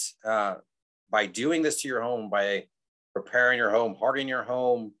what, by doing this to your home, by preparing your home, hardening your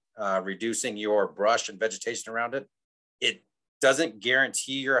home, reducing your brush and vegetation around it, it doesn't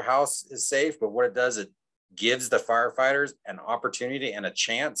guarantee your house is safe, but what it does, it gives the firefighters an opportunity and a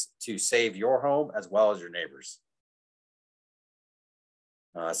chance to save your home as well as your neighbors.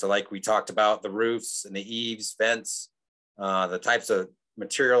 So like we talked about the roofs and the eaves, vents, the types of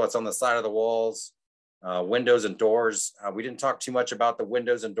material that's on the side of the walls, windows and doors. We didn't talk too much about the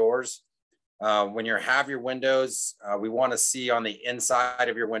windows and doors. When you have your windows, we want to see on the inside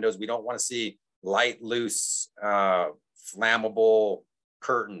of your windows, we don't want to see light, loose, flammable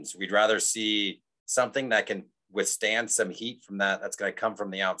curtains. We'd rather see something that can withstand some heat from that's going to come from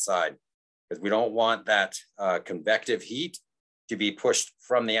the outside, because we don't want that convective heat to be pushed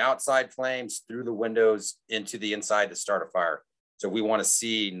from the outside flames through the windows into the inside to start a fire. So we want to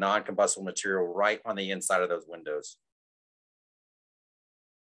see non-combustible material right on the inside of those windows.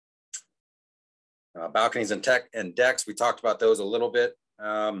 Balconies and decks, we talked about those a little bit.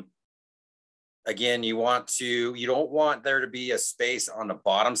 Again, you don't want there to be a space on the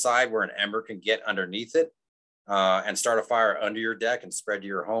bottom side where an ember can get underneath it and start a fire under your deck and spread to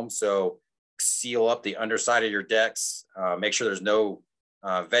your home. So seal up the underside of your decks, make sure there's no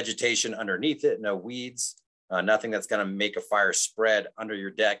vegetation underneath it, no weeds, nothing that's going to make a fire spread under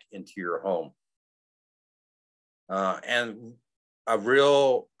your deck into your home. And a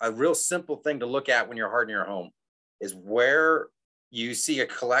real simple thing to look at when you're hardening your home is where you see a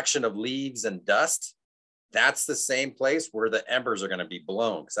collection of leaves and dust. That's the same place where the embers are going to be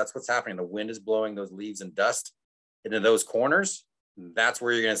blown, because that's what's happening. The wind is blowing those leaves and dust into those corners. That's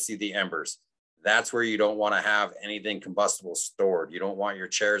where you're going to see the embers. That's where you don't want to have anything combustible stored. You don't want your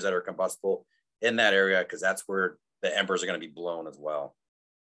chairs that are combustible in that area, because that's where the embers are going to be blown as well.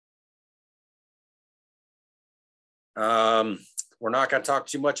 We're not going to talk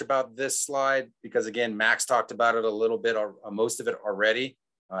too much about this slide because, again, Max talked about it a little bit, or most of it already.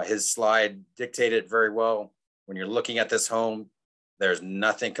 His slide dictated very well. When you're looking at this home, there's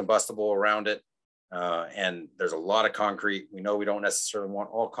nothing combustible around it, and there's a lot of concrete. We know we don't necessarily want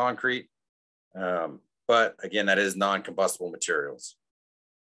all concrete, but again, that is non-combustible materials.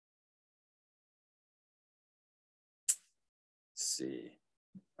 Let's see.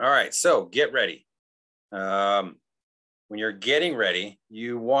 All right, so get ready. When you're getting ready,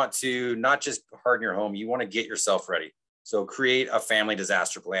 you want to not just harden your home, you want to get yourself ready. So create a family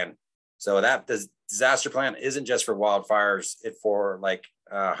disaster plan. So that disaster plan isn't just for wildfires, it's for, like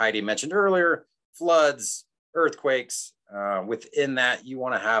Heidi mentioned earlier, floods, earthquakes. Within that, you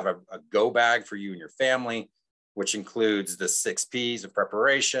want to have a go bag for you and your family, which includes the 6 P's of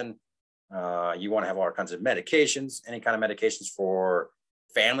preparation. You want to have all kinds of medications, any kind of medications for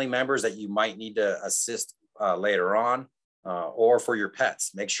family members that you might need to assist later on. Or for your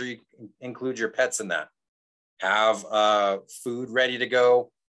pets. Make sure you include your pets in that. Have food ready to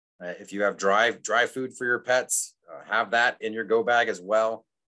go. If you have dry food for your pets, have that in your go bag as well.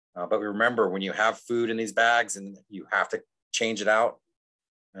 But remember, when you have food in these bags, and you have to change it out.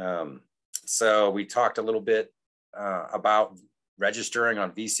 So we talked a little bit about registering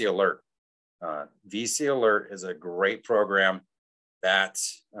on VC Alert. VC Alert is a great program that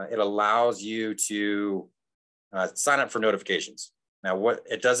it allows you to sign up for notifications. Now, what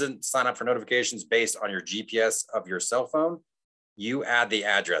it doesn't sign up for notifications based on your GPS of your cell phone. You add the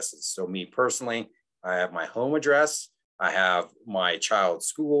addresses. So me personally, I have my home address, I have my child's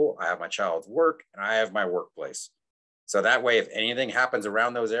school, I have my child's work, and I have my workplace. So that way, if anything happens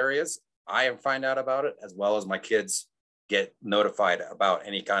around those areas, I find out about it, as well as my kids get notified about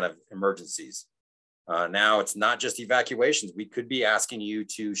any kind of emergencies. Now, it's not just evacuations. We could be asking you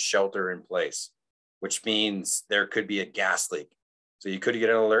to shelter in place, which means there could be a gas leak. So you could get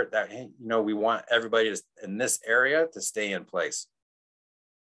an alert that, hey, we want everybody in this area to stay in place.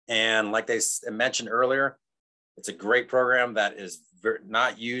 And like they mentioned earlier, it's a great program that is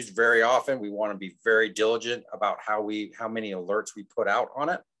not used very often. We want to be very diligent about how many alerts we put out on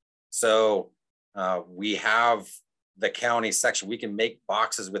it. So we have the county section. We can make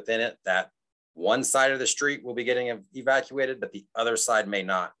boxes within it that one side of the street will be getting evacuated, but the other side may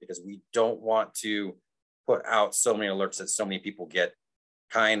not, because we don't want to put out so many alerts that so many people get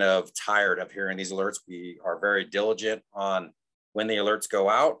kind of tired of hearing these alerts. We are very diligent on when the alerts go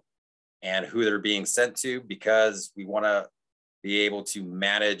out and who they're being sent to, because we want to be able to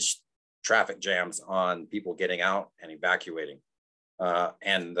manage traffic jams on people getting out and evacuating.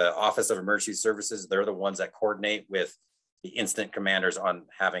 and the Office of Emergency Services, they're the ones that coordinate with the incident commanders on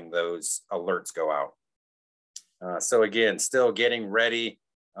having those alerts go out. So again, still getting ready.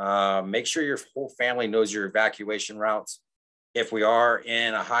 Make sure your whole family knows your evacuation routes. If we are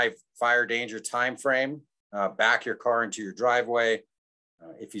in a high fire danger time frame, back your car into your driveway.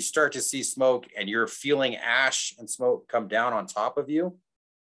 If you start to see smoke and you're feeling ash and smoke come down on top of you,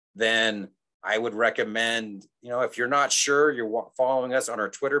 then I would recommend, if you're not sure, you're following us on our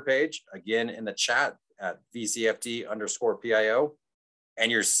Twitter page, again, in the chat at VCFD_PIO,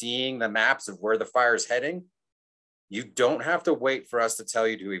 and you're seeing the maps of where the fire is heading. You don't have to wait for us to tell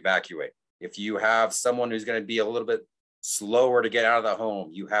you to evacuate. If you have someone who's going to be a little bit slower to get out of the home,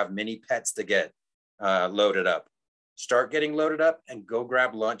 you have many pets to get loaded up, start getting loaded up and go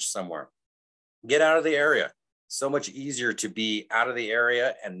grab lunch somewhere. Get out of the area. So much easier to be out of the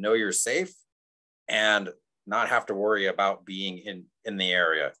area and know you're safe and not have to worry about being in the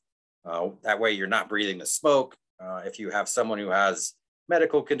area. That way you're not breathing the smoke. If you have someone who has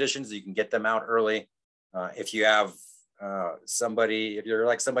medical conditions, you can get them out early. If you have if you're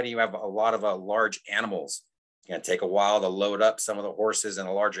like somebody who have a lot of large animals, it's going to take a while to load up some of the horses and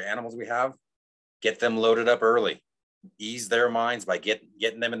the larger animals we have. Get them loaded up early. Ease their minds by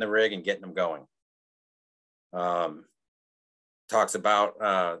getting them in the rig and getting them going. Talks about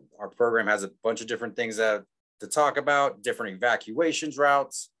our program has a bunch of different things to talk about, different evacuations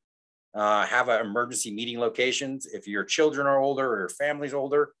routes, have emergency meeting locations. If your children are older or your family's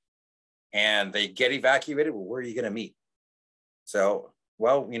older and they get evacuated, well, where are you going to meet? So,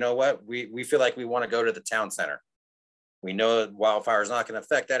 well, you know what? We feel like we want to go to the town center. We know that wildfire is not going to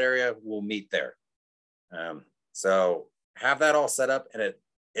affect that area. We'll meet there. So have that all set up, and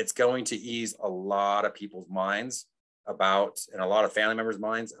it's going to ease a lot of people's minds and a lot of family members'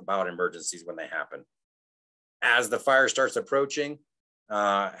 minds about emergencies when they happen. As the fire starts approaching,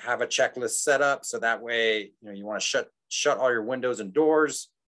 have a checklist set up so that way you want to shut all your windows and doors,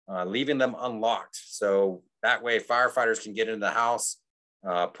 leaving them unlocked. So that way firefighters can get into the house,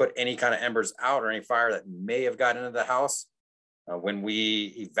 put any kind of embers out or any fire that may have gotten into the house. When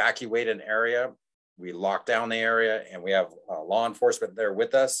we evacuate an area, we lock down the area and we have law enforcement there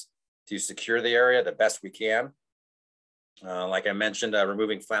with us to secure the area the best we can. Like I mentioned,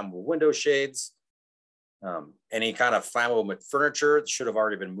 removing flammable window shades, any kind of flammable furniture should have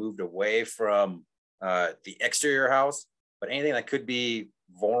already been moved away from the exterior house, but anything that could be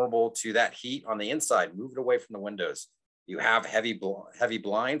vulnerable to that heat on the inside, move it away from the windows. You have heavy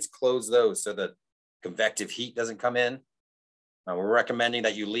blinds, close those so that convective heat doesn't come in. We're recommending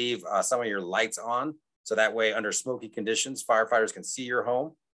that you leave some of your lights on so that way under smoky conditions, firefighters can see your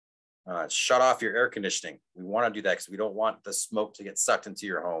home. Shut off your air conditioning. We want to do that because we don't want the smoke to get sucked into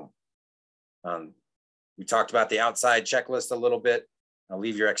your home. We talked about the outside checklist a little bit.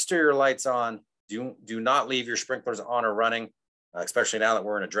 Leave your exterior lights on. Do not leave your sprinklers on or running, especially now that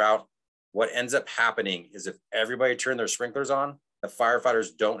we're in a drought. What ends up happening is if everybody turned their sprinklers on, the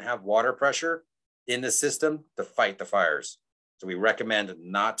firefighters don't have water pressure in the system to fight the fires. So we recommend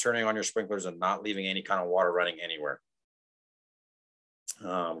not turning on your sprinklers and not leaving any kind of water running anywhere.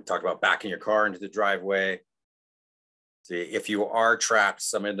 We talked about backing your car into the driveway. See, if you are trapped,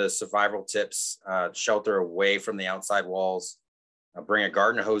 some of the survival tips, shelter away from the outside walls, bring a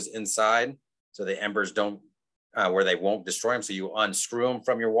garden hose inside so the embers don't, where they won't destroy them. So you unscrew them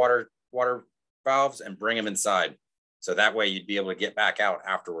from your water valves and bring them inside. So that way you'd be able to get back out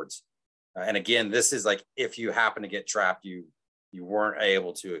afterwards. And again, this is like, if you happen to get trapped, you weren't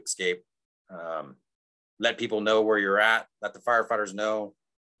able to escape. Let people know where you're at. Let the firefighters know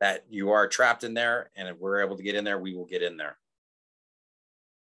that you are trapped in there. And if we're able to get in there, we will get in there.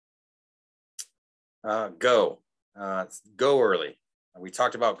 Go early. We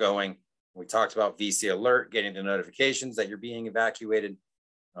talked about going. We talked about VC alert, getting the notifications that you're being evacuated.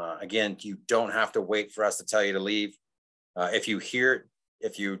 Again, you don't have to wait for us to tell you to leave. If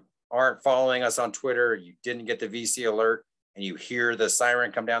you aren't following us on Twitter, you didn't get the VC alert, and you hear the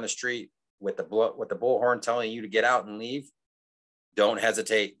siren come down the street with the bullhorn telling you to get out and leave, don't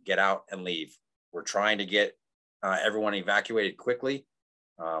hesitate, get out and leave. We're trying to get everyone evacuated quickly.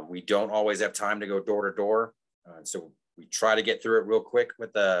 We don't always have time to go door to door. So we try to get through it real quick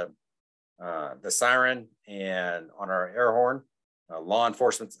with the siren and on our air horn. Law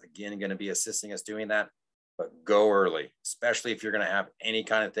enforcement's again going to be assisting us doing that, but go early, especially if you're going to have any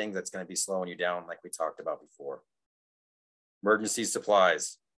kind of thing that's going to be slowing you down like we talked about before. Emergency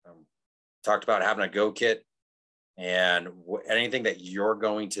supplies. Talked about having a go kit and anything that you're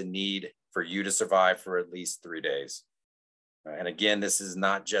going to need for you to survive for at least 3 days. And again, this is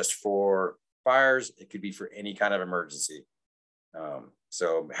not just for fires. It could be for any kind of emergency.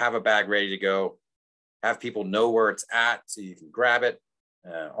 So have a bag ready to go, have people know where it's at so you can grab it,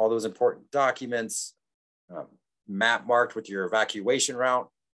 all those important documents, map marked with your evacuation route,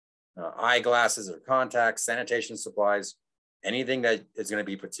 eyeglasses or contacts, sanitation supplies, anything that is going to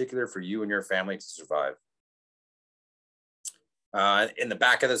be particular for you and your family to survive. In the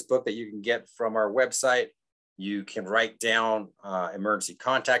back of this book that you can get from our website, you can write down emergency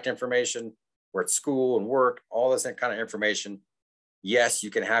contact information, where it's school and work, all this kind of information. Yes, you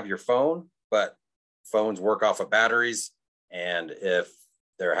can have your phone, but phones work off of batteries. And if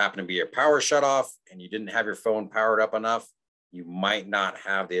there happened to be a power shut off and you didn't have your phone powered up enough, you might not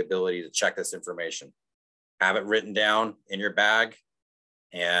have the ability to check this information. Have it written down in your bag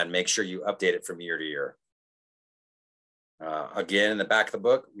and make sure you update it from year to year. Again, in the back of the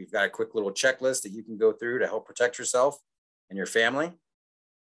book, we've got a quick little checklist that you can go through to help protect yourself and your family.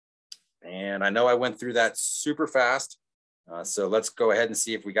 And I know I went through that super fast. So let's go ahead and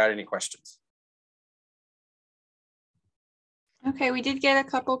see if we got any questions. Okay, we did get a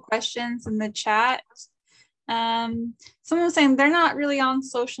couple questions in the chat. Someone was saying they're not really on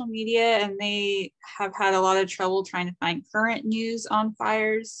social media and they have had a lot of trouble trying to find current news on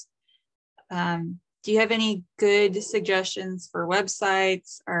fires. Do you have any good suggestions for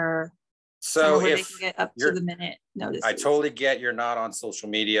websites or so where if they can get up to the minute notices? I totally get you're not on social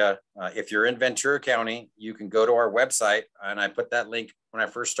media. If you're in Ventura County, you can go to our website, and I put that link when I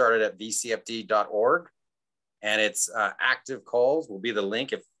first started at vcfd.org, and it's active calls will be the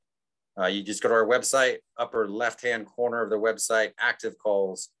link. If you just go to our website, upper left-hand corner of the website, active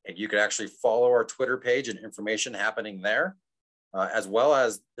calls, and you can actually follow our Twitter page and information happening there, as well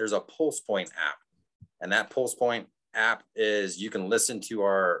as there's a Pulse Point app. And that Pulse Point app is, you can listen to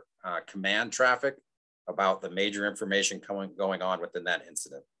our command traffic about the major information going on within that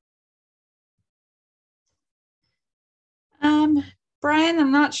incident. Brian,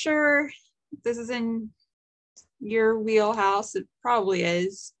 I'm not sure if this is in your wheelhouse. It probably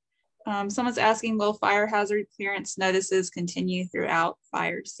is. Someone's asking, will fire hazard clearance notices continue throughout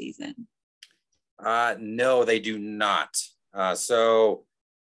fire season? No, they do not.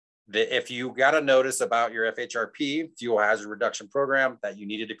 If you got a notice about your FHRP, fuel hazard reduction program, that you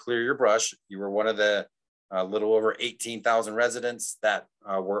needed to clear your brush, you were one of the little over 18,000 residents that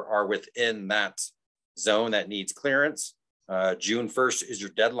are within that zone that needs clearance. June 1st is your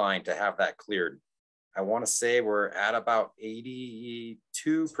deadline to have that cleared. I want to say we're at about 82%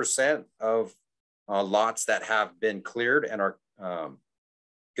 of lots that have been cleared and are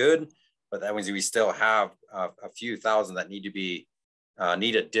good, but that means we still have a few thousand that need to be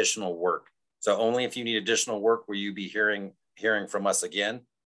need additional work. So only if you need additional work will you be hearing from us again.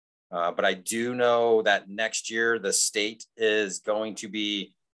 But I do know that next year the state is going to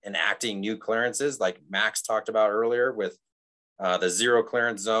be enacting new clearances, like Max talked about earlier, with the zero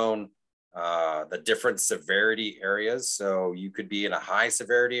clearance zone, the different severity areas. So you could be in a high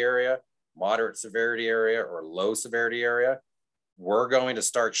severity area, moderate severity area, or low severity area. We're going to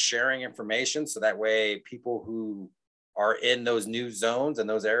start sharing information so that way people who are in those new zones and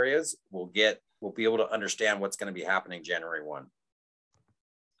those areas will be able to understand what's going to be happening January 1.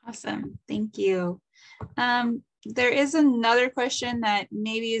 Awesome, thank you. There is another question that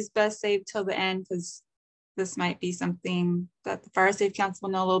maybe is best saved till the end, because this might be something that the Fire Safe Council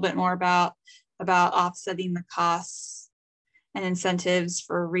will know a little bit more about offsetting the costs and incentives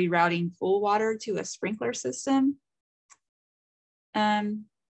for rerouting pool water to a sprinkler system. Have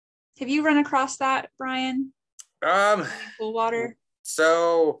you run across that, Brian? Pool water.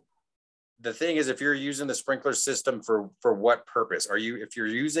 So the thing is, if you're using the sprinkler system for what purpose? If you're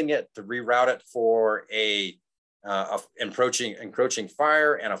using it to reroute it for a encroaching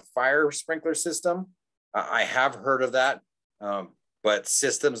fire and a fire sprinkler system, I have heard of that, but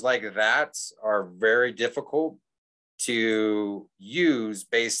systems like that are very difficult to use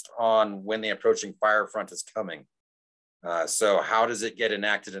based on when the approaching fire front is coming. So how does it get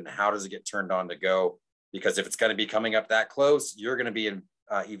enacted and how does it get turned on to go? Because if it's going to be coming up that close, you're going to be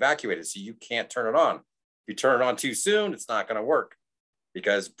evacuated, so you can't turn it on. If you turn it on too soon, it's not going to work,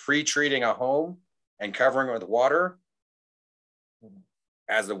 because pre-treating a home and covering it with water,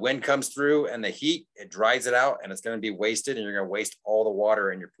 as the wind comes through and the heat, it dries it out and it's going to be wasted, and you're going to waste all the water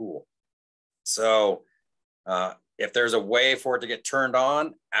in your pool. So if there's a way for it to get turned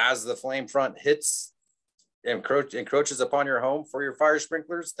on as the flame front encroaches upon your home for your fire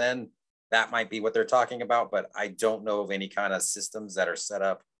sprinklers, then that might be what they're talking about, but I don't know of any kind of systems that are set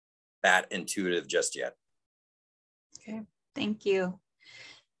up that intuitive just yet. Okay, thank you.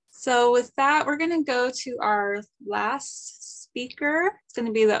 So with that, we're going to go to our last speaker. It's going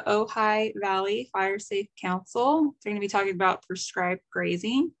to be the Ojai Valley Fire Safe Council. They're going to be talking about prescribed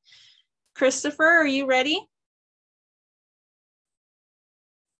grazing. Christopher, are you ready?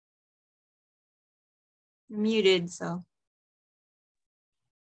 You're muted, so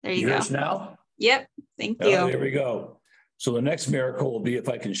there you go. Now? Yep, thank you. There we go. So the next miracle will be if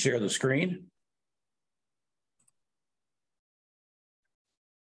I can share the screen.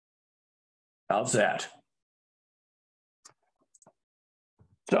 How's that?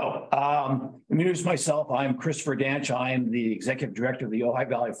 So let me introduce myself. I'm Christopher Danch. I'm the Executive Director of the Ojai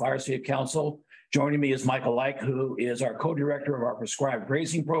Valley Fire Safe Council. Joining me is Michael Like, who is our co-director of our prescribed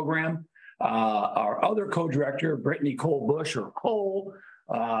grazing program. Our other co-director, Brittany Cole Bush, or Cole,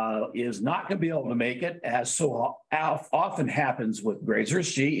 is not going to be able to make it, as so often happens with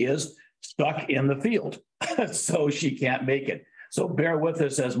grazers. She is stuck in the field, so she can't make it. So bear with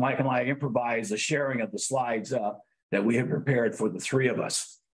us as Mike and I improvise the sharing of the slides that we have prepared for the three of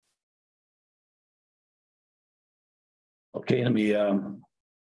us. Okay, let me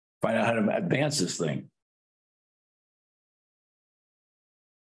find out how to advance this thing.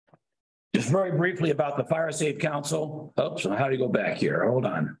 Just very briefly about the Fire Safe Council. Oops, how do you go back here? Hold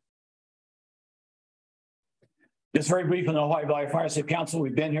on. Just very briefly on the Ojai Valley Fire Safe Council.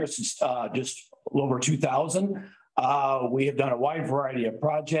 We've been here since just a little over 2000. We have done a wide variety of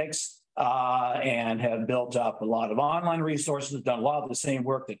projects and have built up a lot of online resources, done a lot of the same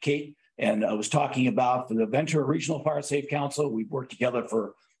work that Kate and I was talking about for the Ventura Regional Fire Safe Council. We've worked together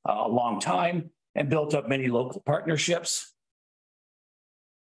for a long time and built up many local partnerships.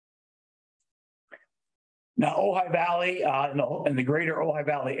 Now, Ojai Valley in the greater Ojai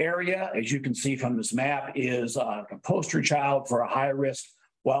Valley area, as you can see from this map, is a poster child for a high-risk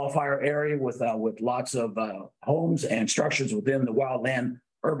wildfire area with lots of homes and structures within the wildland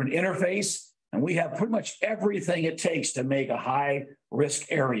urban interface. And we have pretty much everything it takes to make a high-risk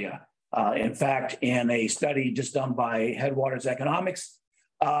area. In fact, in a study just done by Headwaters Economics,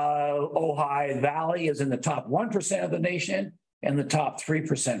 Ojai Valley is in the top 1% of the nation and the top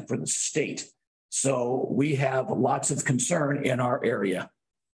 3% for the state. So we have lots of concern in our area.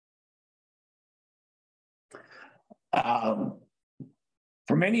 For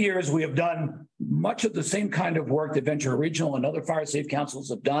many years, we have done much of the same kind of work that Ventura Regional and other fire safe councils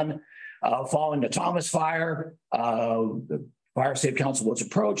have done. Following the Thomas Fire, the Fire Safe Council was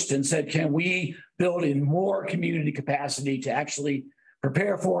approached and said, can we build in more community capacity to actually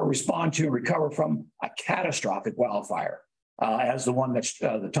prepare for, respond to, and recover from a catastrophic wildfire? As the one that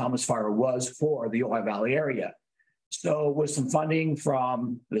the Thomas Fire was for the Ojai Valley area. So with some funding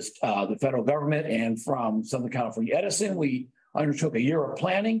from the federal government and from Southern California Edison, we undertook a year of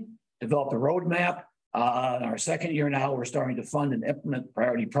planning, developed a roadmap. In our second year now, we're starting to fund and implement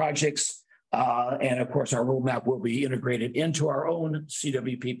priority projects. And of course, our roadmap will be integrated into our own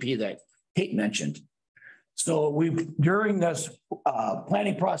CWPP that Kate mentioned. So during this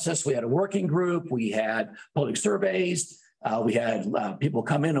planning process, we had a working group, we had public surveys, we had people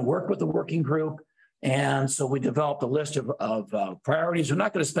come in and work with the working group. And so we developed a list of priorities. We're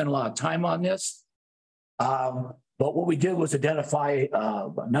not going to spend a lot of time on this. But what we did was identify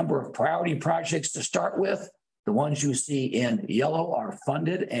a number of priority projects to start with. The ones you see in yellow are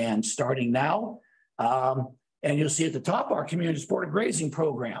funded and starting now. And you'll see at the top our community supported grazing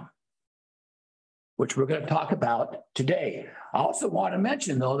program, which we're going to talk about today. I also want to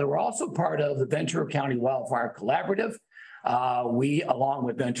mention, though, that we're also part of the Ventura County Wildfire Collaborative. We, along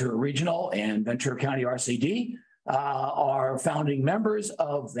with Ventura Regional and Ventura County RCD, are founding members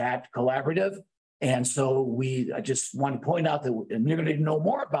of that collaborative. And so I just want to point out that, and you're going to know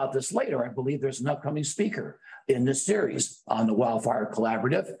more about this later. I believe there's an upcoming speaker in this series on the Wildfire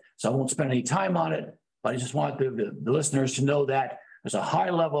Collaborative. So I won't spend any time on it, but I just want the listeners to know that there's a high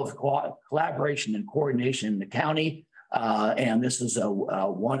level of collaboration and coordination in the county. And this is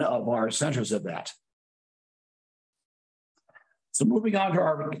one of our centers of that. So moving on to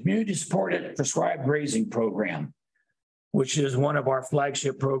our community-supported prescribed grazing program, which is one of our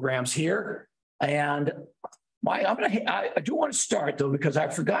flagship programs here. And I do want to start, though, because I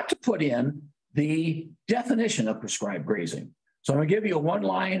forgot to put in the definition of prescribed grazing. So I'm going to give you a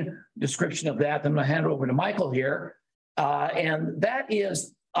one-line description of that. Then I'm going to hand it over to Michael here. And that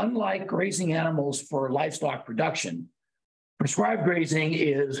is, unlike grazing animals for livestock production, prescribed grazing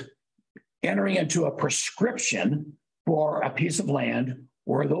is entering into a prescription for a piece of land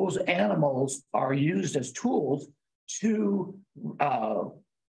where those animals are used as tools to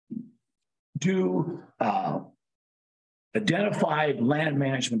do identified land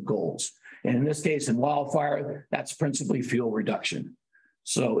management goals. And in this case, in wildfire, that's principally fuel reduction.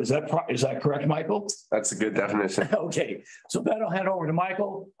 So is that correct, Michael? That's a good definition. Okay, so then I'll hand over to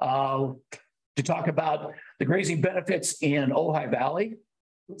Michael to talk about the grazing benefits in Ojai Valley.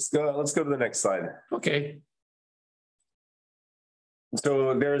 Let's go to the next slide. Okay.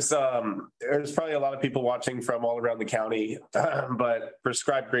 So there's probably a lot of people watching from all around the county, but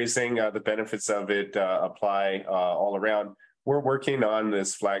prescribed grazing, the benefits of it apply all around. We're working on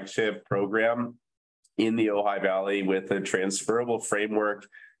this flagship program in the Ojai Valley with a transferable framework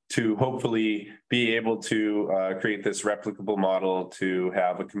to hopefully be able to create this replicable model to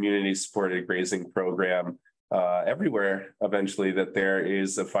have a community supported grazing program everywhere eventually that there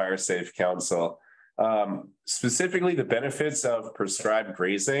is a fire safe council. Specifically, the benefits of prescribed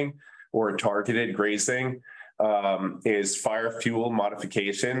grazing or targeted grazing is fire fuel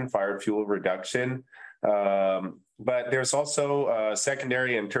modification, fire fuel reduction. But there's also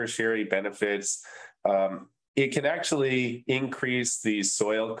secondary and tertiary benefits. It can actually increase the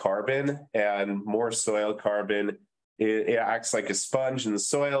soil carbon, and more soil carbon, it acts like a sponge in the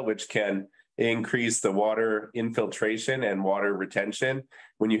soil, which can increase the water infiltration and water retention.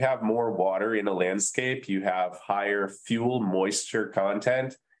 When you have more water in a landscape, you have higher fuel moisture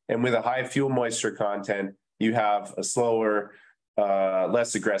content. And with a high fuel moisture content, you have a slower,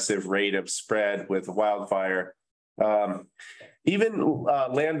 less aggressive rate of spread with wildfire. Even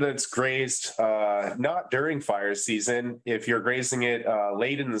land that's grazed not during fire season, if you're grazing it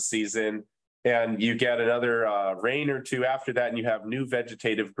late in the season and you get another rain or two after that and you have new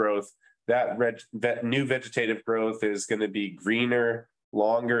vegetative growth, that new vegetative growth is going to be greener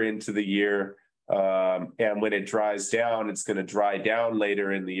longer into the year. And when it dries down, it's going to dry down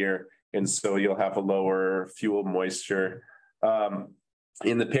later in the year. And so you'll have a lower fuel moisture.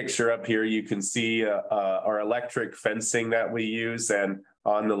 In the picture up here, you can see our electric fencing that we use. And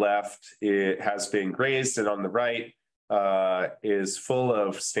on the left, it has been grazed. And on the right is full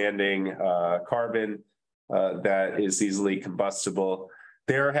of standing carbon that is easily combustible.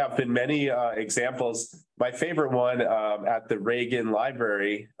 There have been many examples. My favorite one at the Reagan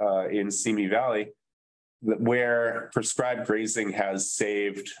Library in Simi Valley, where prescribed grazing has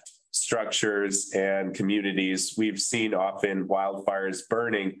saved structures and communities. We've seen often wildfires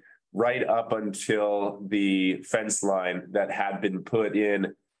burning right up until the fence line that had been put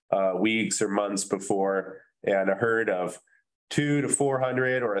in weeks or months before, and a herd of 200 to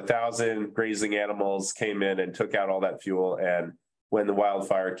 400 or 1,000 grazing animals came in and took out all that fuel. And when the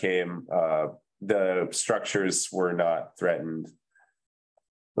wildfire came, the structures were not threatened.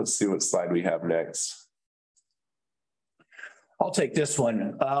 Let's see what slide we have next. I'll take this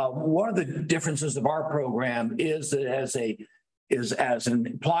one. One of the differences of our program is that as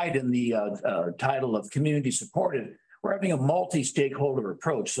implied in the title of community supported, we're having a multi-stakeholder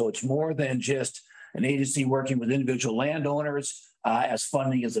approach. So it's more than just an agency working with individual landowners as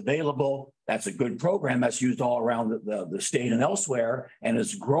funding is available. That's a good program that's used all around the state and elsewhere and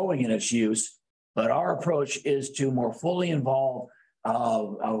is growing in its use. But our approach is to more fully involve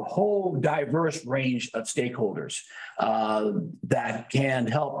a whole diverse range of stakeholders that can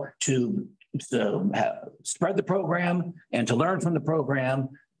help to spread the program and to learn from the program,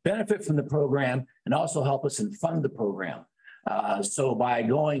 benefit from the program, and also help us and fund the program. So by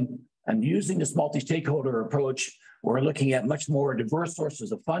going and using this multi-stakeholder approach, we're looking at much more diverse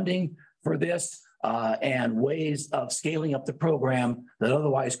sources of funding for this and ways of scaling up the program that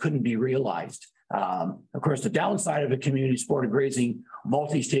otherwise couldn't be realized. Of course, the downside of a community supported grazing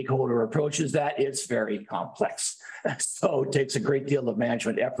multi-stakeholder approach is that it's very complex. So it takes a great deal of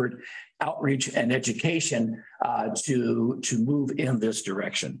management effort, outreach, and education to move in this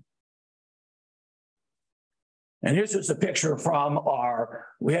direction. And here's just a picture from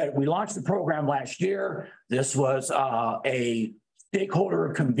we launched the program last year. This was a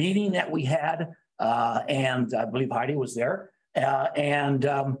stakeholder convening that we had, and I believe Heidi was there.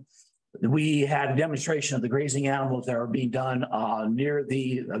 We had a demonstration of the grazing animals that are being done near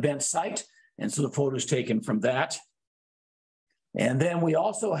the event site. And so the photos taken from that. And then we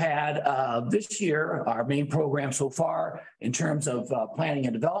also had this year, our main program so far in terms of planning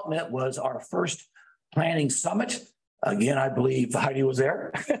and development was our first planning summit. Again, I believe Heidi was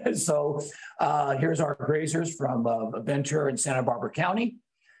there. So here's our grazers from Ventura and Santa Barbara County.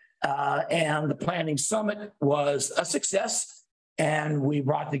 And the planning summit was a success. And we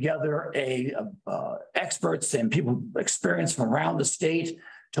brought together experts and people experienced from around the state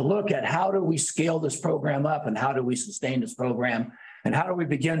to look at how do we scale this program up and how do we sustain this program and how do we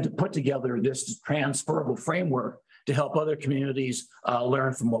begin to put together this transferable framework to help other communities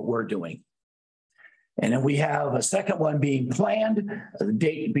learn from what we're doing. And then we have a second one being planned, the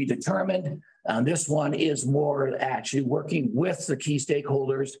date to be determined. This one is more actually working with the key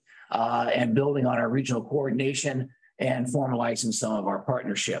stakeholders and building on our regional coordination and formalizing some of our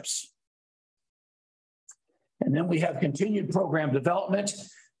partnerships. And then we have continued program development,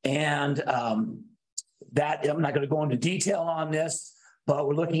 and that I'm not going to go into detail on this, but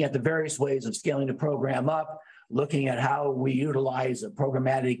we're looking at the various ways of scaling the program up, looking at how we utilize a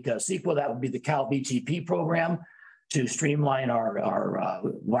programmatic sequel, that would be the Cal VTP program, to streamline our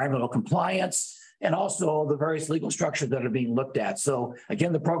environmental compliance, and also the various legal structures that are being looked at. So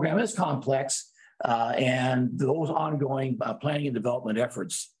again, the program is complex, and those ongoing planning and development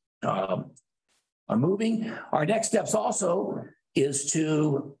efforts are moving. Our next steps also is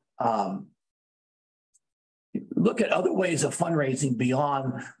to look at other ways of fundraising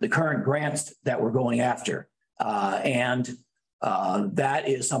beyond the current grants that we're going after. That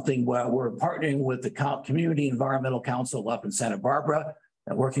is something where we're partnering with the Community Environmental Council up in Santa Barbara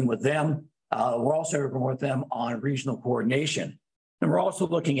and working with them. We're also working with them on regional coordination. And we're also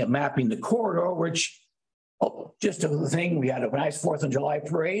looking at mapping the corridor, which, just a thing, we had a nice 4th of July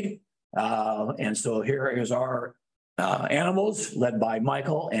parade. And so here is our animals led by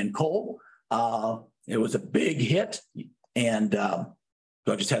Michael and Cole. It was a big hit. And so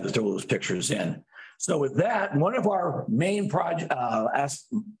I just had to throw those pictures in. So with that, one of our main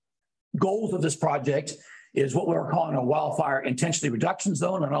goals of this project is what we're calling a wildfire intensity reduction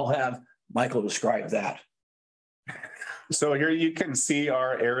zone, and I'll have Michael describe that. So here you can see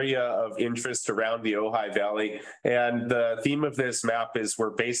our area of interest around the Ojai Valley. And the theme of this map is we're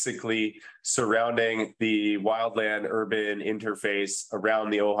basically surrounding the wildland urban interface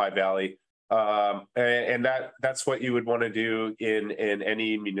around the Ojai Valley. And that's what you would want to do in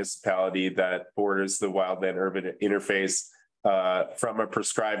any municipality that borders the wildland urban interface. From a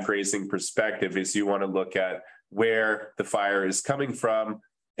prescribed grazing perspective, is you want to look at where the fire is coming from,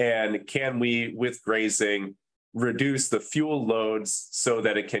 and can we, with grazing, reduce the fuel loads so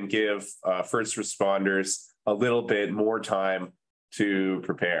that it can give first responders a little bit more time to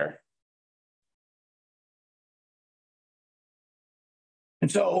prepare.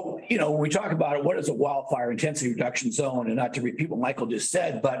 And so, you know, when we talk about it, what is a wildfire intensity reduction zone? And not to repeat what Michael just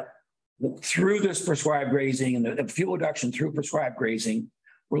said, but through this prescribed grazing and the fuel reduction through prescribed grazing,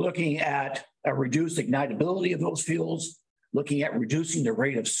 we're looking at a reduced ignitability of those fuels, looking at reducing the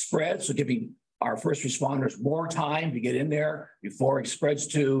rate of spread, so giving our first responders more time to get in there before it spreads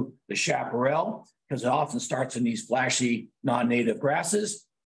to the chaparral, because it often starts in these flashy non-native grasses.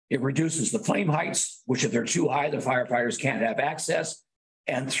 It reduces the flame heights, which if they're too high, the firefighters can't have access.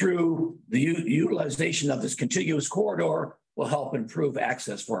 And through the utilization of this contiguous corridor will help improve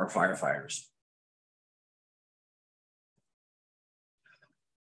access for our firefighters.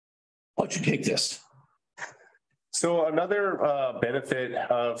 Why don't you take this? So another benefit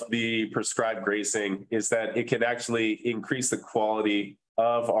of the prescribed grazing is that it can actually increase the quality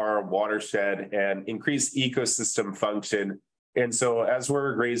of our watershed and increase ecosystem function. And so as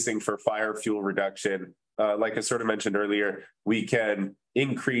we're grazing for fire fuel reduction, like I sort of mentioned earlier, we can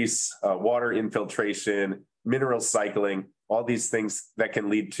increase water infiltration, mineral cycling, all these things that can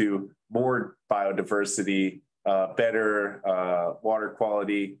lead to more biodiversity, better water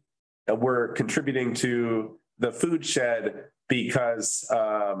quality. And we're contributing to the food shed because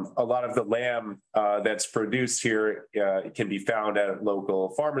a lot of the lamb that's produced here can be found at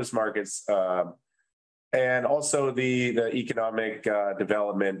local farmers markets, and also the economic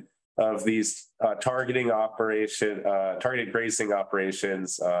development of these targeted grazing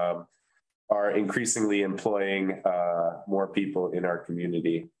operations are increasingly employing more people in our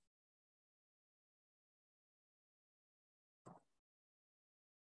community.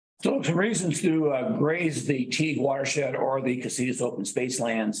 So some reasons to graze the Teague watershed or the Casitas open space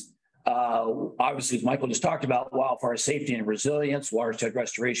lands. Obviously, as Michael just talked about, wildfire safety and resilience, watershed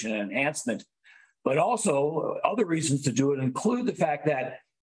restoration and enhancement, but also other reasons to do it include the fact that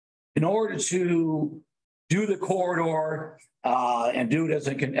in order to do the corridor and do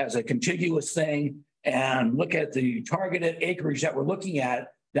it as a contiguous thing and look at the targeted acreage that we're looking at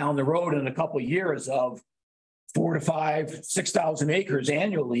down the road in a couple of years of 4,000 to 5,000, 6,000 acres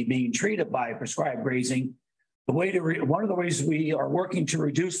annually being treated by prescribed grazing, one of the ways we are working to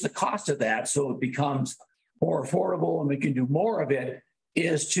reduce the cost of that so it becomes more affordable and we can do more of it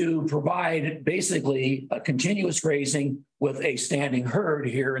is to provide basically a continuous grazing with a standing herd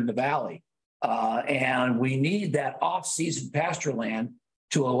here in the valley. And we need that off-season pasture land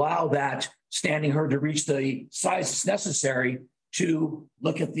to allow that standing herd to reach the size that's necessary to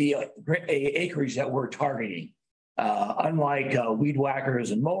look at the acreage that we're targeting. Unlike weed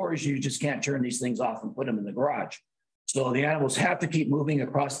whackers and mowers, you just can't turn these things off and put them in the garage. So the animals have to keep moving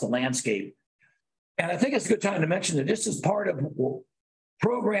across the landscape. And I think it's a good time to mention that this is part of what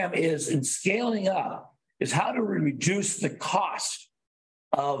program is in scaling up, is how to reduce the cost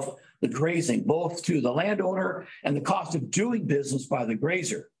of the grazing, both to the landowner and the cost of doing business by the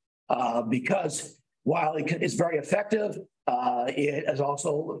grazer. Because while it's very effective, it is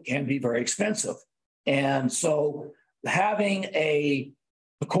also can be very expensive. And so having a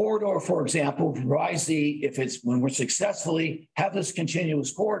corridor, for example, provides when we're successfully have this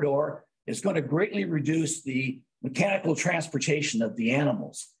continuous corridor, is going to greatly reduce the mechanical transportation of the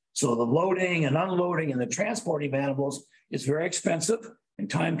animals. So the loading and unloading and the transporting of animals is very expensive and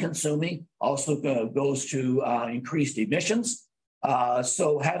time consuming, also goes to increased emissions.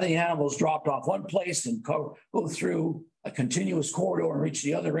 So having animals dropped off one place and go through a continuous corridor and reach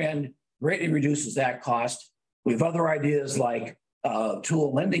the other end greatly reduces that cost. We have other ideas like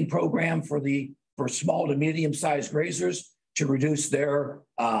tool lending program for small to medium-sized grazers to reduce their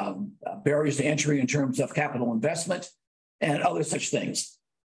barriers to entry in terms of capital investment and other such things.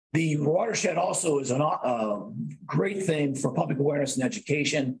 The watershed also is a great thing for public awareness and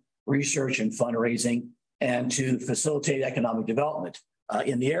education, research and fundraising, and to facilitate economic development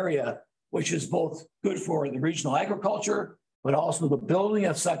in the area, which is both good for the regional agriculture, but also the building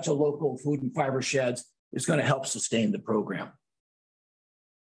of such a local food and fiber sheds is going to help sustain the program.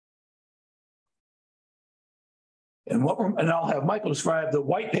 And I'll have Michael describe the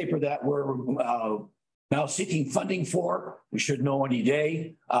white paper that we're now seeking funding for. We should know any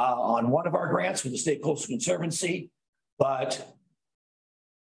day on one of our grants with the State Coastal Conservancy. But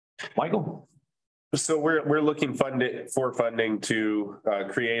Michael? So we're looking for funding to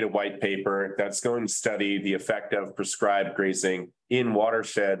create a white paper that's going to study the effect of prescribed grazing in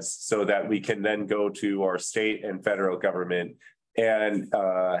watersheds so that we can then go to our state and federal government and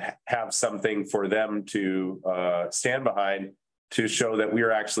have something for them to stand behind to show that we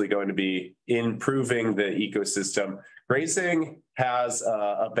are actually going to be improving the ecosystem. Grazing has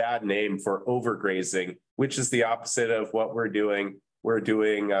a bad name for overgrazing, which is the opposite of what we're doing. We're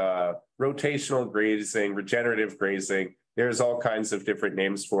doing rotational grazing, regenerative grazing. There's all kinds of different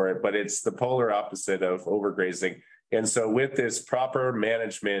names for it, but it's the polar opposite of overgrazing. And so with this proper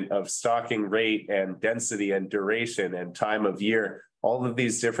management of stocking rate and density and duration and time of year, all of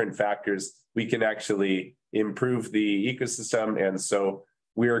these different factors, we can actually improve the ecosystem. And so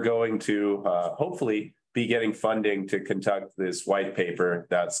we are going to hopefully be getting funding to conduct this white paper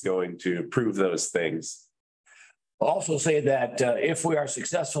that's going to prove those things. I'll also say that if we are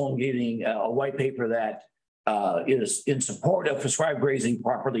successful in getting a white paper that is in support of prescribed grazing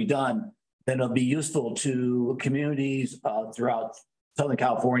properly done, then it'll be useful to communities throughout Southern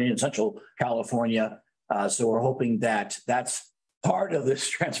California and Central California. So we're hoping that that's part of this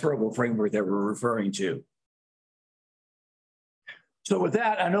transferable framework that we're referring to. So with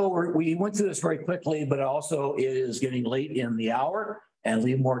that, I know we went through this very quickly, but also it is getting late in the hour and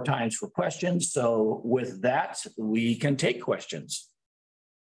leave more times for questions. So with that, we can take questions.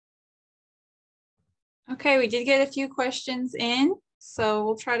 Okay, we did get a few questions in, so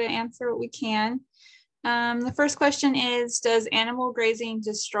we'll try to answer what we can. The first question is, does animal grazing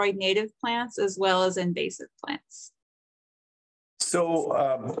destroy native plants as well as invasive plants?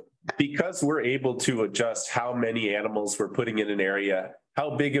 So because we're able to adjust how many animals we're putting in an area,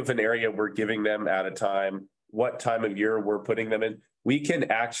 how big of an area we're giving them at a time, what time of year we're putting them in, we can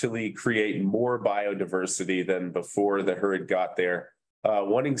actually create more biodiversity than before the herd got there.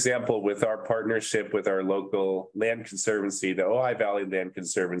 One example with our partnership with our local land conservancy, the Ojai Valley Land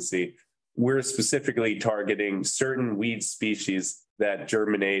Conservancy, we're specifically targeting certain weed species that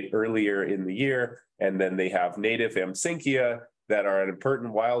germinate earlier in the year, and then they have native Amsynchia that are an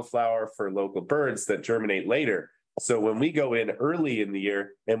important wildflower for local birds that germinate later. So when we go in early in the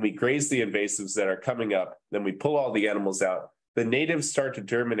year and we graze the invasives that are coming up, then we pull all the animals out, the natives start to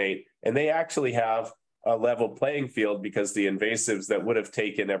germinate, and they actually have a level playing field because the invasives that would have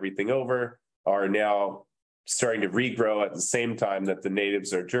taken everything over are now starting to regrow at the same time that the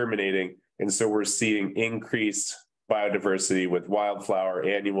natives are germinating. And so we're seeing increased biodiversity with wildflower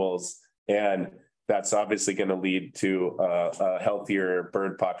annuals, and that's obviously going to lead to a healthier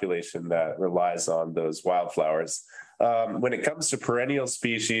bird population that relies on those wildflowers. When it comes to perennial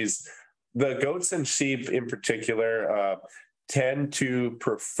species, the goats and sheep in particular tend to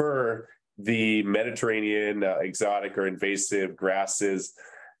prefer the Mediterranean exotic or invasive grasses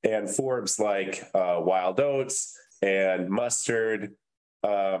and forbs like wild oats and mustard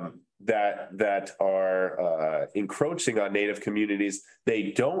that are encroaching on native communities.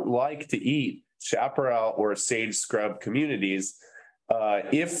 They don't like to eat chaparral or sage scrub communities.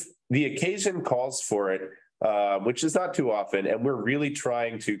 If the occasion calls for it, which is not too often, and we're really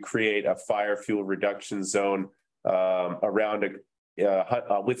trying to create a fire fuel reduction zone around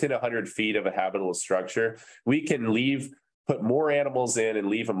within 100 feet of a habitable structure, we can put more animals in and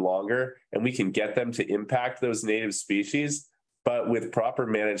leave them longer, and we can get them to impact those native species. But with proper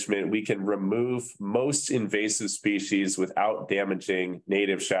management, we can remove most invasive species without damaging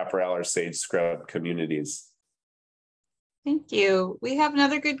native chaparral or sage scrub communities. Thank you. We have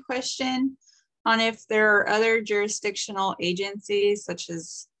another good question on if there are other jurisdictional agencies such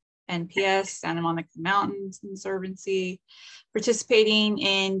as NPS, Santa Monica Mountain Conservancy, participating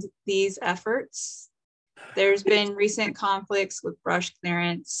in these efforts. There's been recent conflicts with brush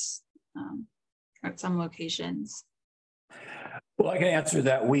clearance at some locations. Well, I can answer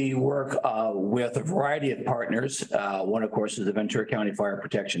that. We work with a variety of partners. One, of course, is the Ventura County Fire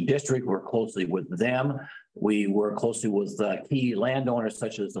Protection District. We work closely with them. We work closely with key landowners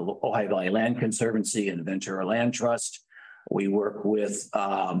such as the Ojai Valley Land Conservancy and Ventura Land Trust. We work with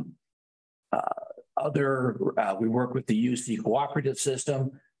we work with the UC Cooperative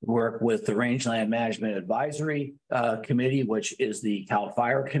System. We work with the Rangeland Management Advisory Committee, which is the CAL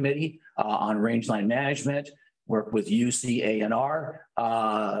FIRE Committee on Rangeland Management. Work with UCANR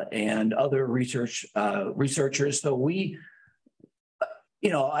and other researchers. So we,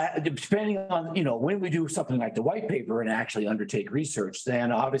 depending on, when we do something like the white paper and actually undertake research,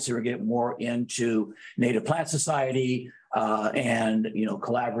 then obviously we're getting more into Native Plant Society and,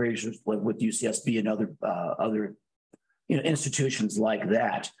 collaborations with UCSB and other institutions like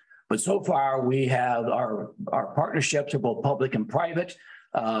that. But so far we have our partnerships are both public and private,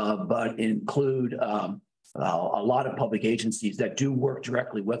 but include a lot of public agencies that do work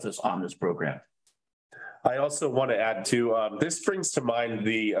directly with us on this program. I also want to add too, this brings to mind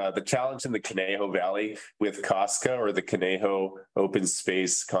the challenge in the Conejo Valley with COSCA, or the Conejo Open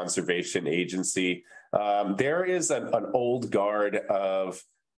Space Conservation Agency. There is an old guard of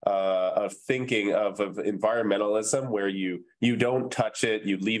thinking of environmentalism where you don't touch it,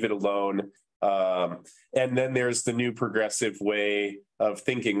 you leave it alone. And then there's the new progressive way of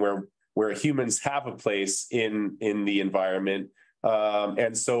thinking where humans have a place in the environment.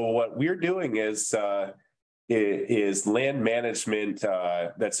 And so what we're doing is land management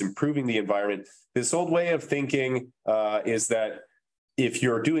that's improving the environment. This old way of thinking is that if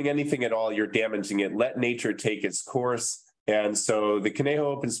you're doing anything at all, you're damaging it. Let nature take its course. And so the Conejo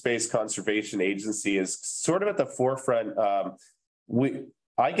Open Space Conservation Agency is sort of at the forefront.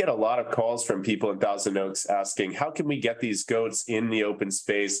 I get a lot of calls from people in Thousand Oaks asking, how can we get these goats in the open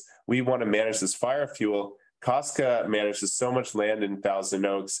space? We want to manage this fire fuel. COSCA manages so much land in Thousand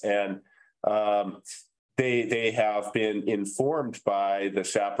Oaks, and they have been informed by the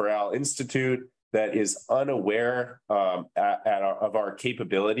Chaparral Institute that is unaware of our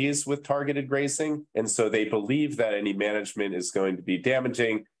capabilities with targeted grazing. And so they believe that any management is going to be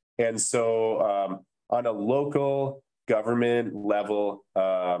damaging. And so on a local government level,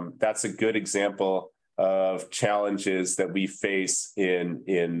 that's a good example of challenges that we face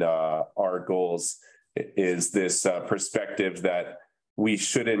in our goals, is this perspective that we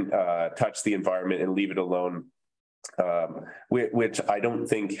shouldn't touch the environment and leave it alone, which I don't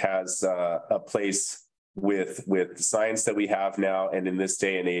think has a place with the science that we have now, and in this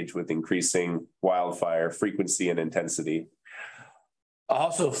day and age with increasing wildfire frequency and intensity. I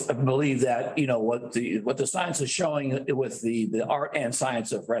also believe that, what the science is showing with the art and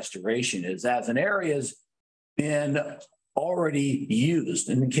science of restoration is that if an area's been already used,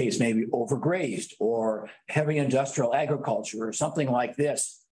 in the case maybe overgrazed or heavy industrial agriculture or something like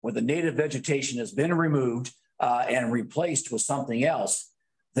this, where the native vegetation has been removed and replaced with something else,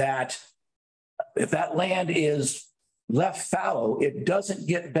 that if that land is left fallow, it doesn't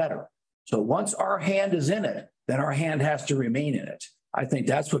get better. So once our hand is in it, then our hand has to remain in it. I think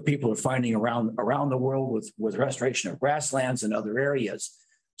that's what people are finding around the world with restoration of grasslands and other areas.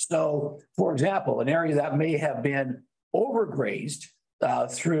 So, for example, an area that may have been overgrazed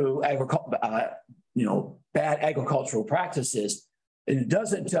through bad agricultural practices, it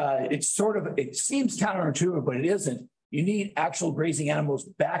doesn't. It seems counterintuitive, but it isn't. You need actual grazing animals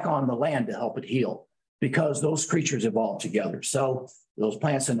back on the land to help it heal, because those creatures evolved together. So those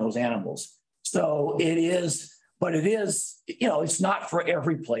plants and those animals. So it is. But it is, it's not for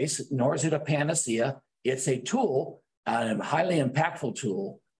every place, nor is it a panacea. It's a tool, a highly impactful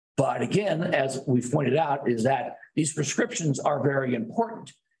tool. But again, as we've pointed out, is that these prescriptions are very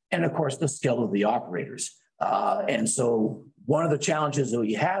important. And of course, the skill of the operators. And so one of the challenges that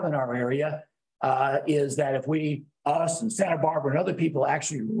we have in our area is that if us and Santa Barbara and other people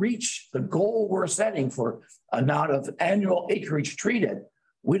actually reach the goal we're setting for amount of annual acreage treated,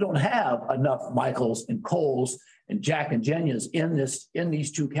 we don't have enough Michaels and Coles and Jack and Jenias in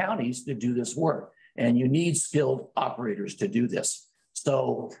these two counties to do this work. And you need skilled operators to do this.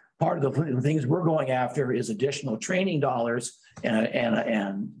 So part of the things we're going after is additional training dollars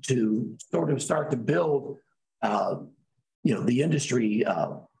and to sort of start to build, the industry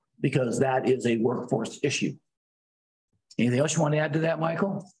because that is a workforce issue. Anything else you want to add to that,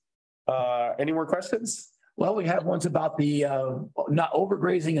 Michael? Any more questions? Well, we have ones about the not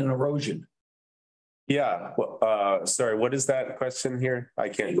overgrazing and erosion. Yeah. Well, sorry, what is that question here? I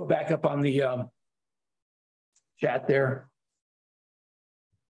can't. Can you go back up on the chat there?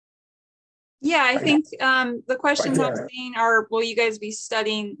 Yeah, I think the questions I'm seeing are, will you guys be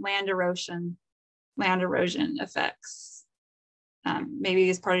studying land erosion effects? Maybe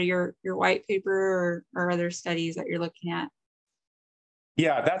as part of your white paper or other studies that you're looking at.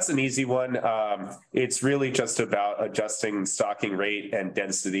 Yeah, that's an easy one. It's really just about adjusting stocking rate and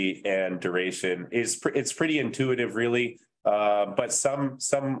density and duration. It's pretty intuitive, really, but some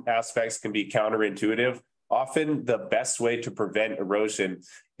aspects can be counterintuitive. Often the best way to prevent erosion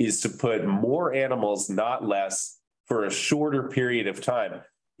is to put more animals, not less, for a shorter period of time.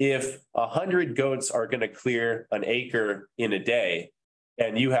 If 100 goats are going to clear an acre in a day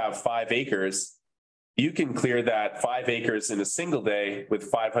and you have 5 acres, you can clear that 5 acres in a single day with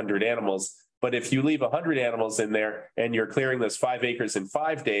 500 animals. But if you leave 100 animals in there and you're clearing those 5 acres in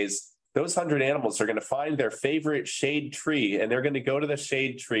 5 days, those 100 animals are going to find their favorite shade tree and they're going to go to the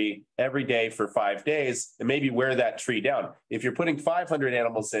shade tree every day for 5 days and maybe wear that tree down. If you're putting 500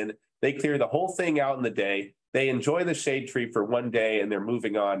 animals in, they clear the whole thing out in the day. They enjoy the shade tree for 1 day and they're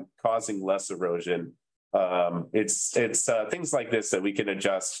moving on, causing less erosion. It's things like this that we can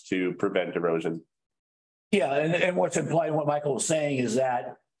adjust to prevent erosion. Yeah, and what's implied in what Michael was saying is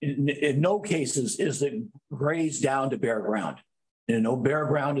that in no cases is it grazed down to bare ground. No bare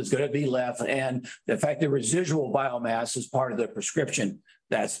ground is going to be left. And the fact that residual biomass is part of the prescription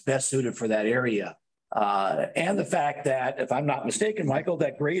that's best suited for that area. And the fact that, if I'm not mistaken, Michael,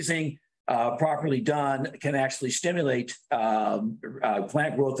 that grazing properly done can actually stimulate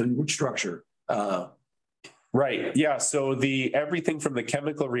plant growth and root structure. Right. Yeah. So everything from the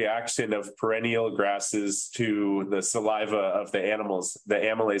chemical reaction of perennial grasses to the saliva of the animals, the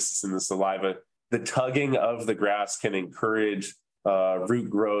amylases in the saliva, the tugging of the grass can encourage root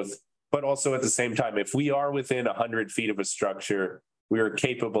growth. But also at the same time, if we are within 100 feet of a structure, we are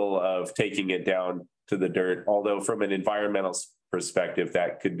capable of taking it down to the dirt. Although from an environmental perspective,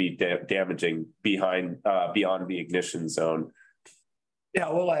 that could be damaging beyond the ignition zone. Yeah,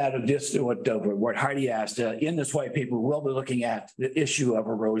 we'll add just to what Heidi asked. In this white paper, we'll be looking at the issue of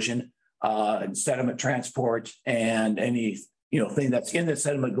erosion and sediment transport and any thing that's in the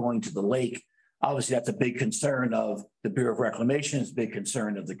sediment going to the lake. Obviously, that's a big concern of the Bureau of Reclamation. It's a big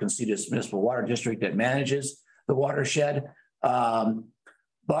concern of the Casitas Municipal Water District that manages the watershed.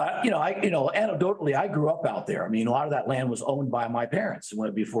 But anecdotally, I grew up out there. I mean, a lot of that land was owned by my parents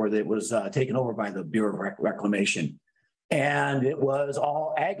before it was taken over by the Bureau of Reclamation. And it was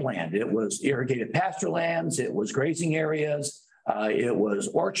all ag land. It was irrigated pasture lands. It was grazing areas. It was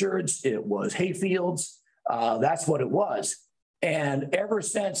orchards. It was hay fields. That's what it was. And ever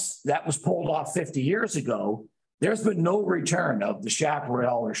since that was pulled off 50 years ago, there's been no return of the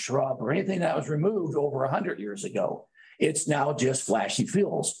chaparral or shrub or anything that was removed over 100 years ago. It's now just flashy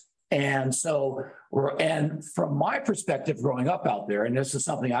fields. And so, and from my perspective growing up out there, and this is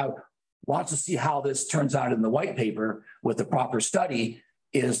something I want to see how this turns out in the white paper with the proper study,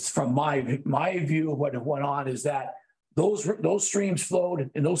 is from my view of what went on is that those streams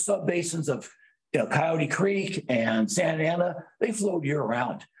flowed in those subbasins of Coyote Creek and Santa Ana, they flowed year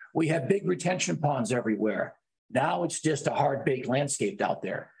round. We had big retention ponds everywhere. Now it's just a hard-baked landscape out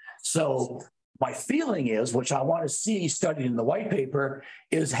there. So my feeling is, which I want to see studied in the white paper,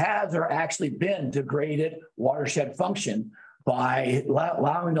 is has there actually been degraded watershed function by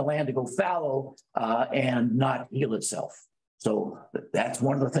allowing the land to go fallow and not heal itself. So that's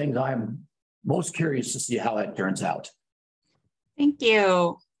one of the things I'm most curious to see how that turns out. Thank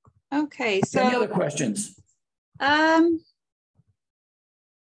you. Okay, so any other questions? In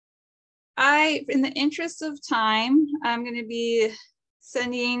the interest of time, I'm going to be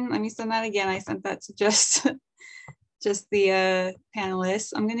sending, let me send that again. I sent that to just the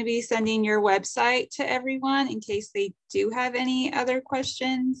panelists. I'm going to be sending your website to everyone in case they do have any other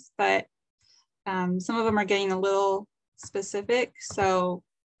questions, but some of them are getting a little specific. So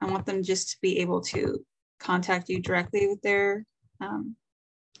I want them just to be able to contact you directly with their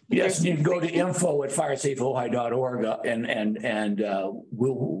yes, you can go to info@firesafeojai.org and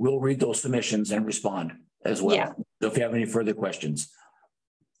we'll read those submissions and respond as well. Yeah. If you have any further questions.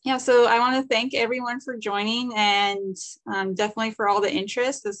 Yeah, so I want to thank everyone for joining and definitely for all the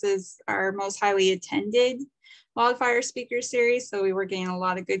interest. This is our most highly attended wildfire speaker series, so we were getting a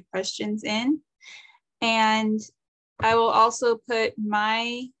lot of good questions in. And I will also put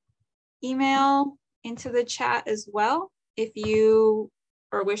my email into the chat as well if you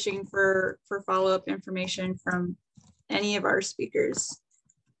are wishing for follow-up information from any of our speakers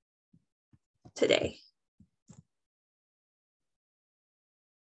today.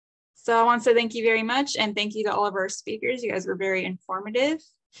 So I want to thank you very much, and thank you to all of our speakers. You guys were very informative,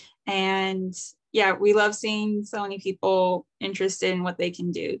 and yeah, we love seeing so many people interested in what they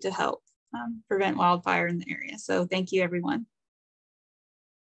can do to help prevent wildfire in the area. So thank you, everyone.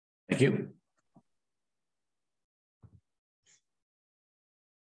 Thank you.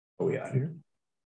 Are we out here?